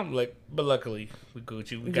need something. But luckily, we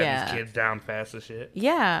Gucci. We got these kids down fast as shit.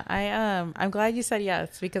 Yeah, I'm glad you said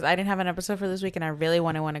yes because I didn't have an episode for this week and I really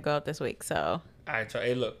want to go out this week. So. All right, so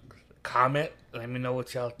hey, look, comment. Let me know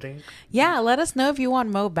what y'all think. Yeah, let us know if you want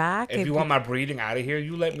Mo back. If you want my breathing out of here,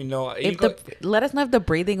 you let me know. Let us know if the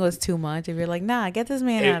breathing was too much. If you're like, nah, get this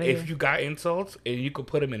man out of here. If you got insults and you could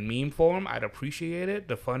put them in meme form, I'd appreciate it.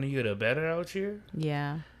 The funnier, the better out here.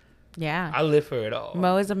 Yeah. I live for it all.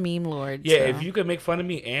 Mo is a meme lord. Yeah, so. If you could make fun of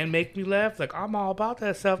me and make me laugh, like I'm all about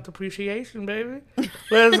that self-depreciation, baby.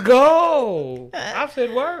 Let's go. I've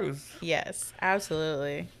said worse. Yes,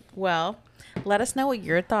 absolutely. Well, let us know what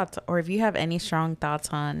your thoughts, or if you have any strong thoughts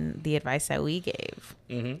on the advice that we gave.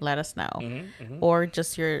 Mm-hmm. Let us know, or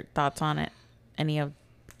just your thoughts on it, any of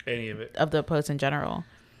it of the posts in general.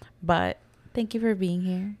 But thank you for being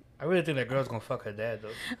here. I really think that girl's gonna fuck her dad though.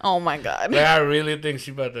 Oh my god! Like I really think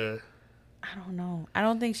she about to. I don't know. I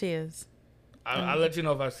don't think she is. I'll let you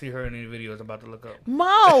know if I see her in any videos. I'm about to look up.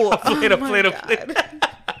 Mo. Play.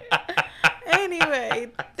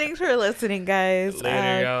 Anyway, thanks for listening, guys.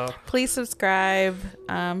 Later, y'all. Please subscribe.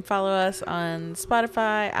 Follow us on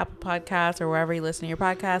Spotify, Apple Podcasts, or wherever you listen to your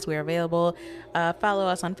podcast. We're available. Follow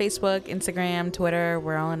us on Facebook, Instagram, Twitter.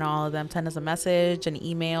 We're on all of them. Send us a message, an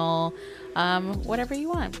email, whatever you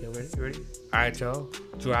want. You ready? All right, y'all.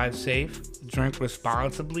 Drive safe. Drink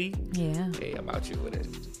responsibly. Yeah. Hey, I'm out you with it.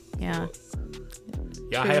 Yeah.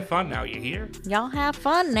 Y'all have fun now. You hear? Y'all have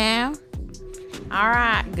fun now. All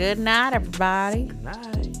right. Good night, everybody. Good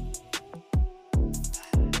night.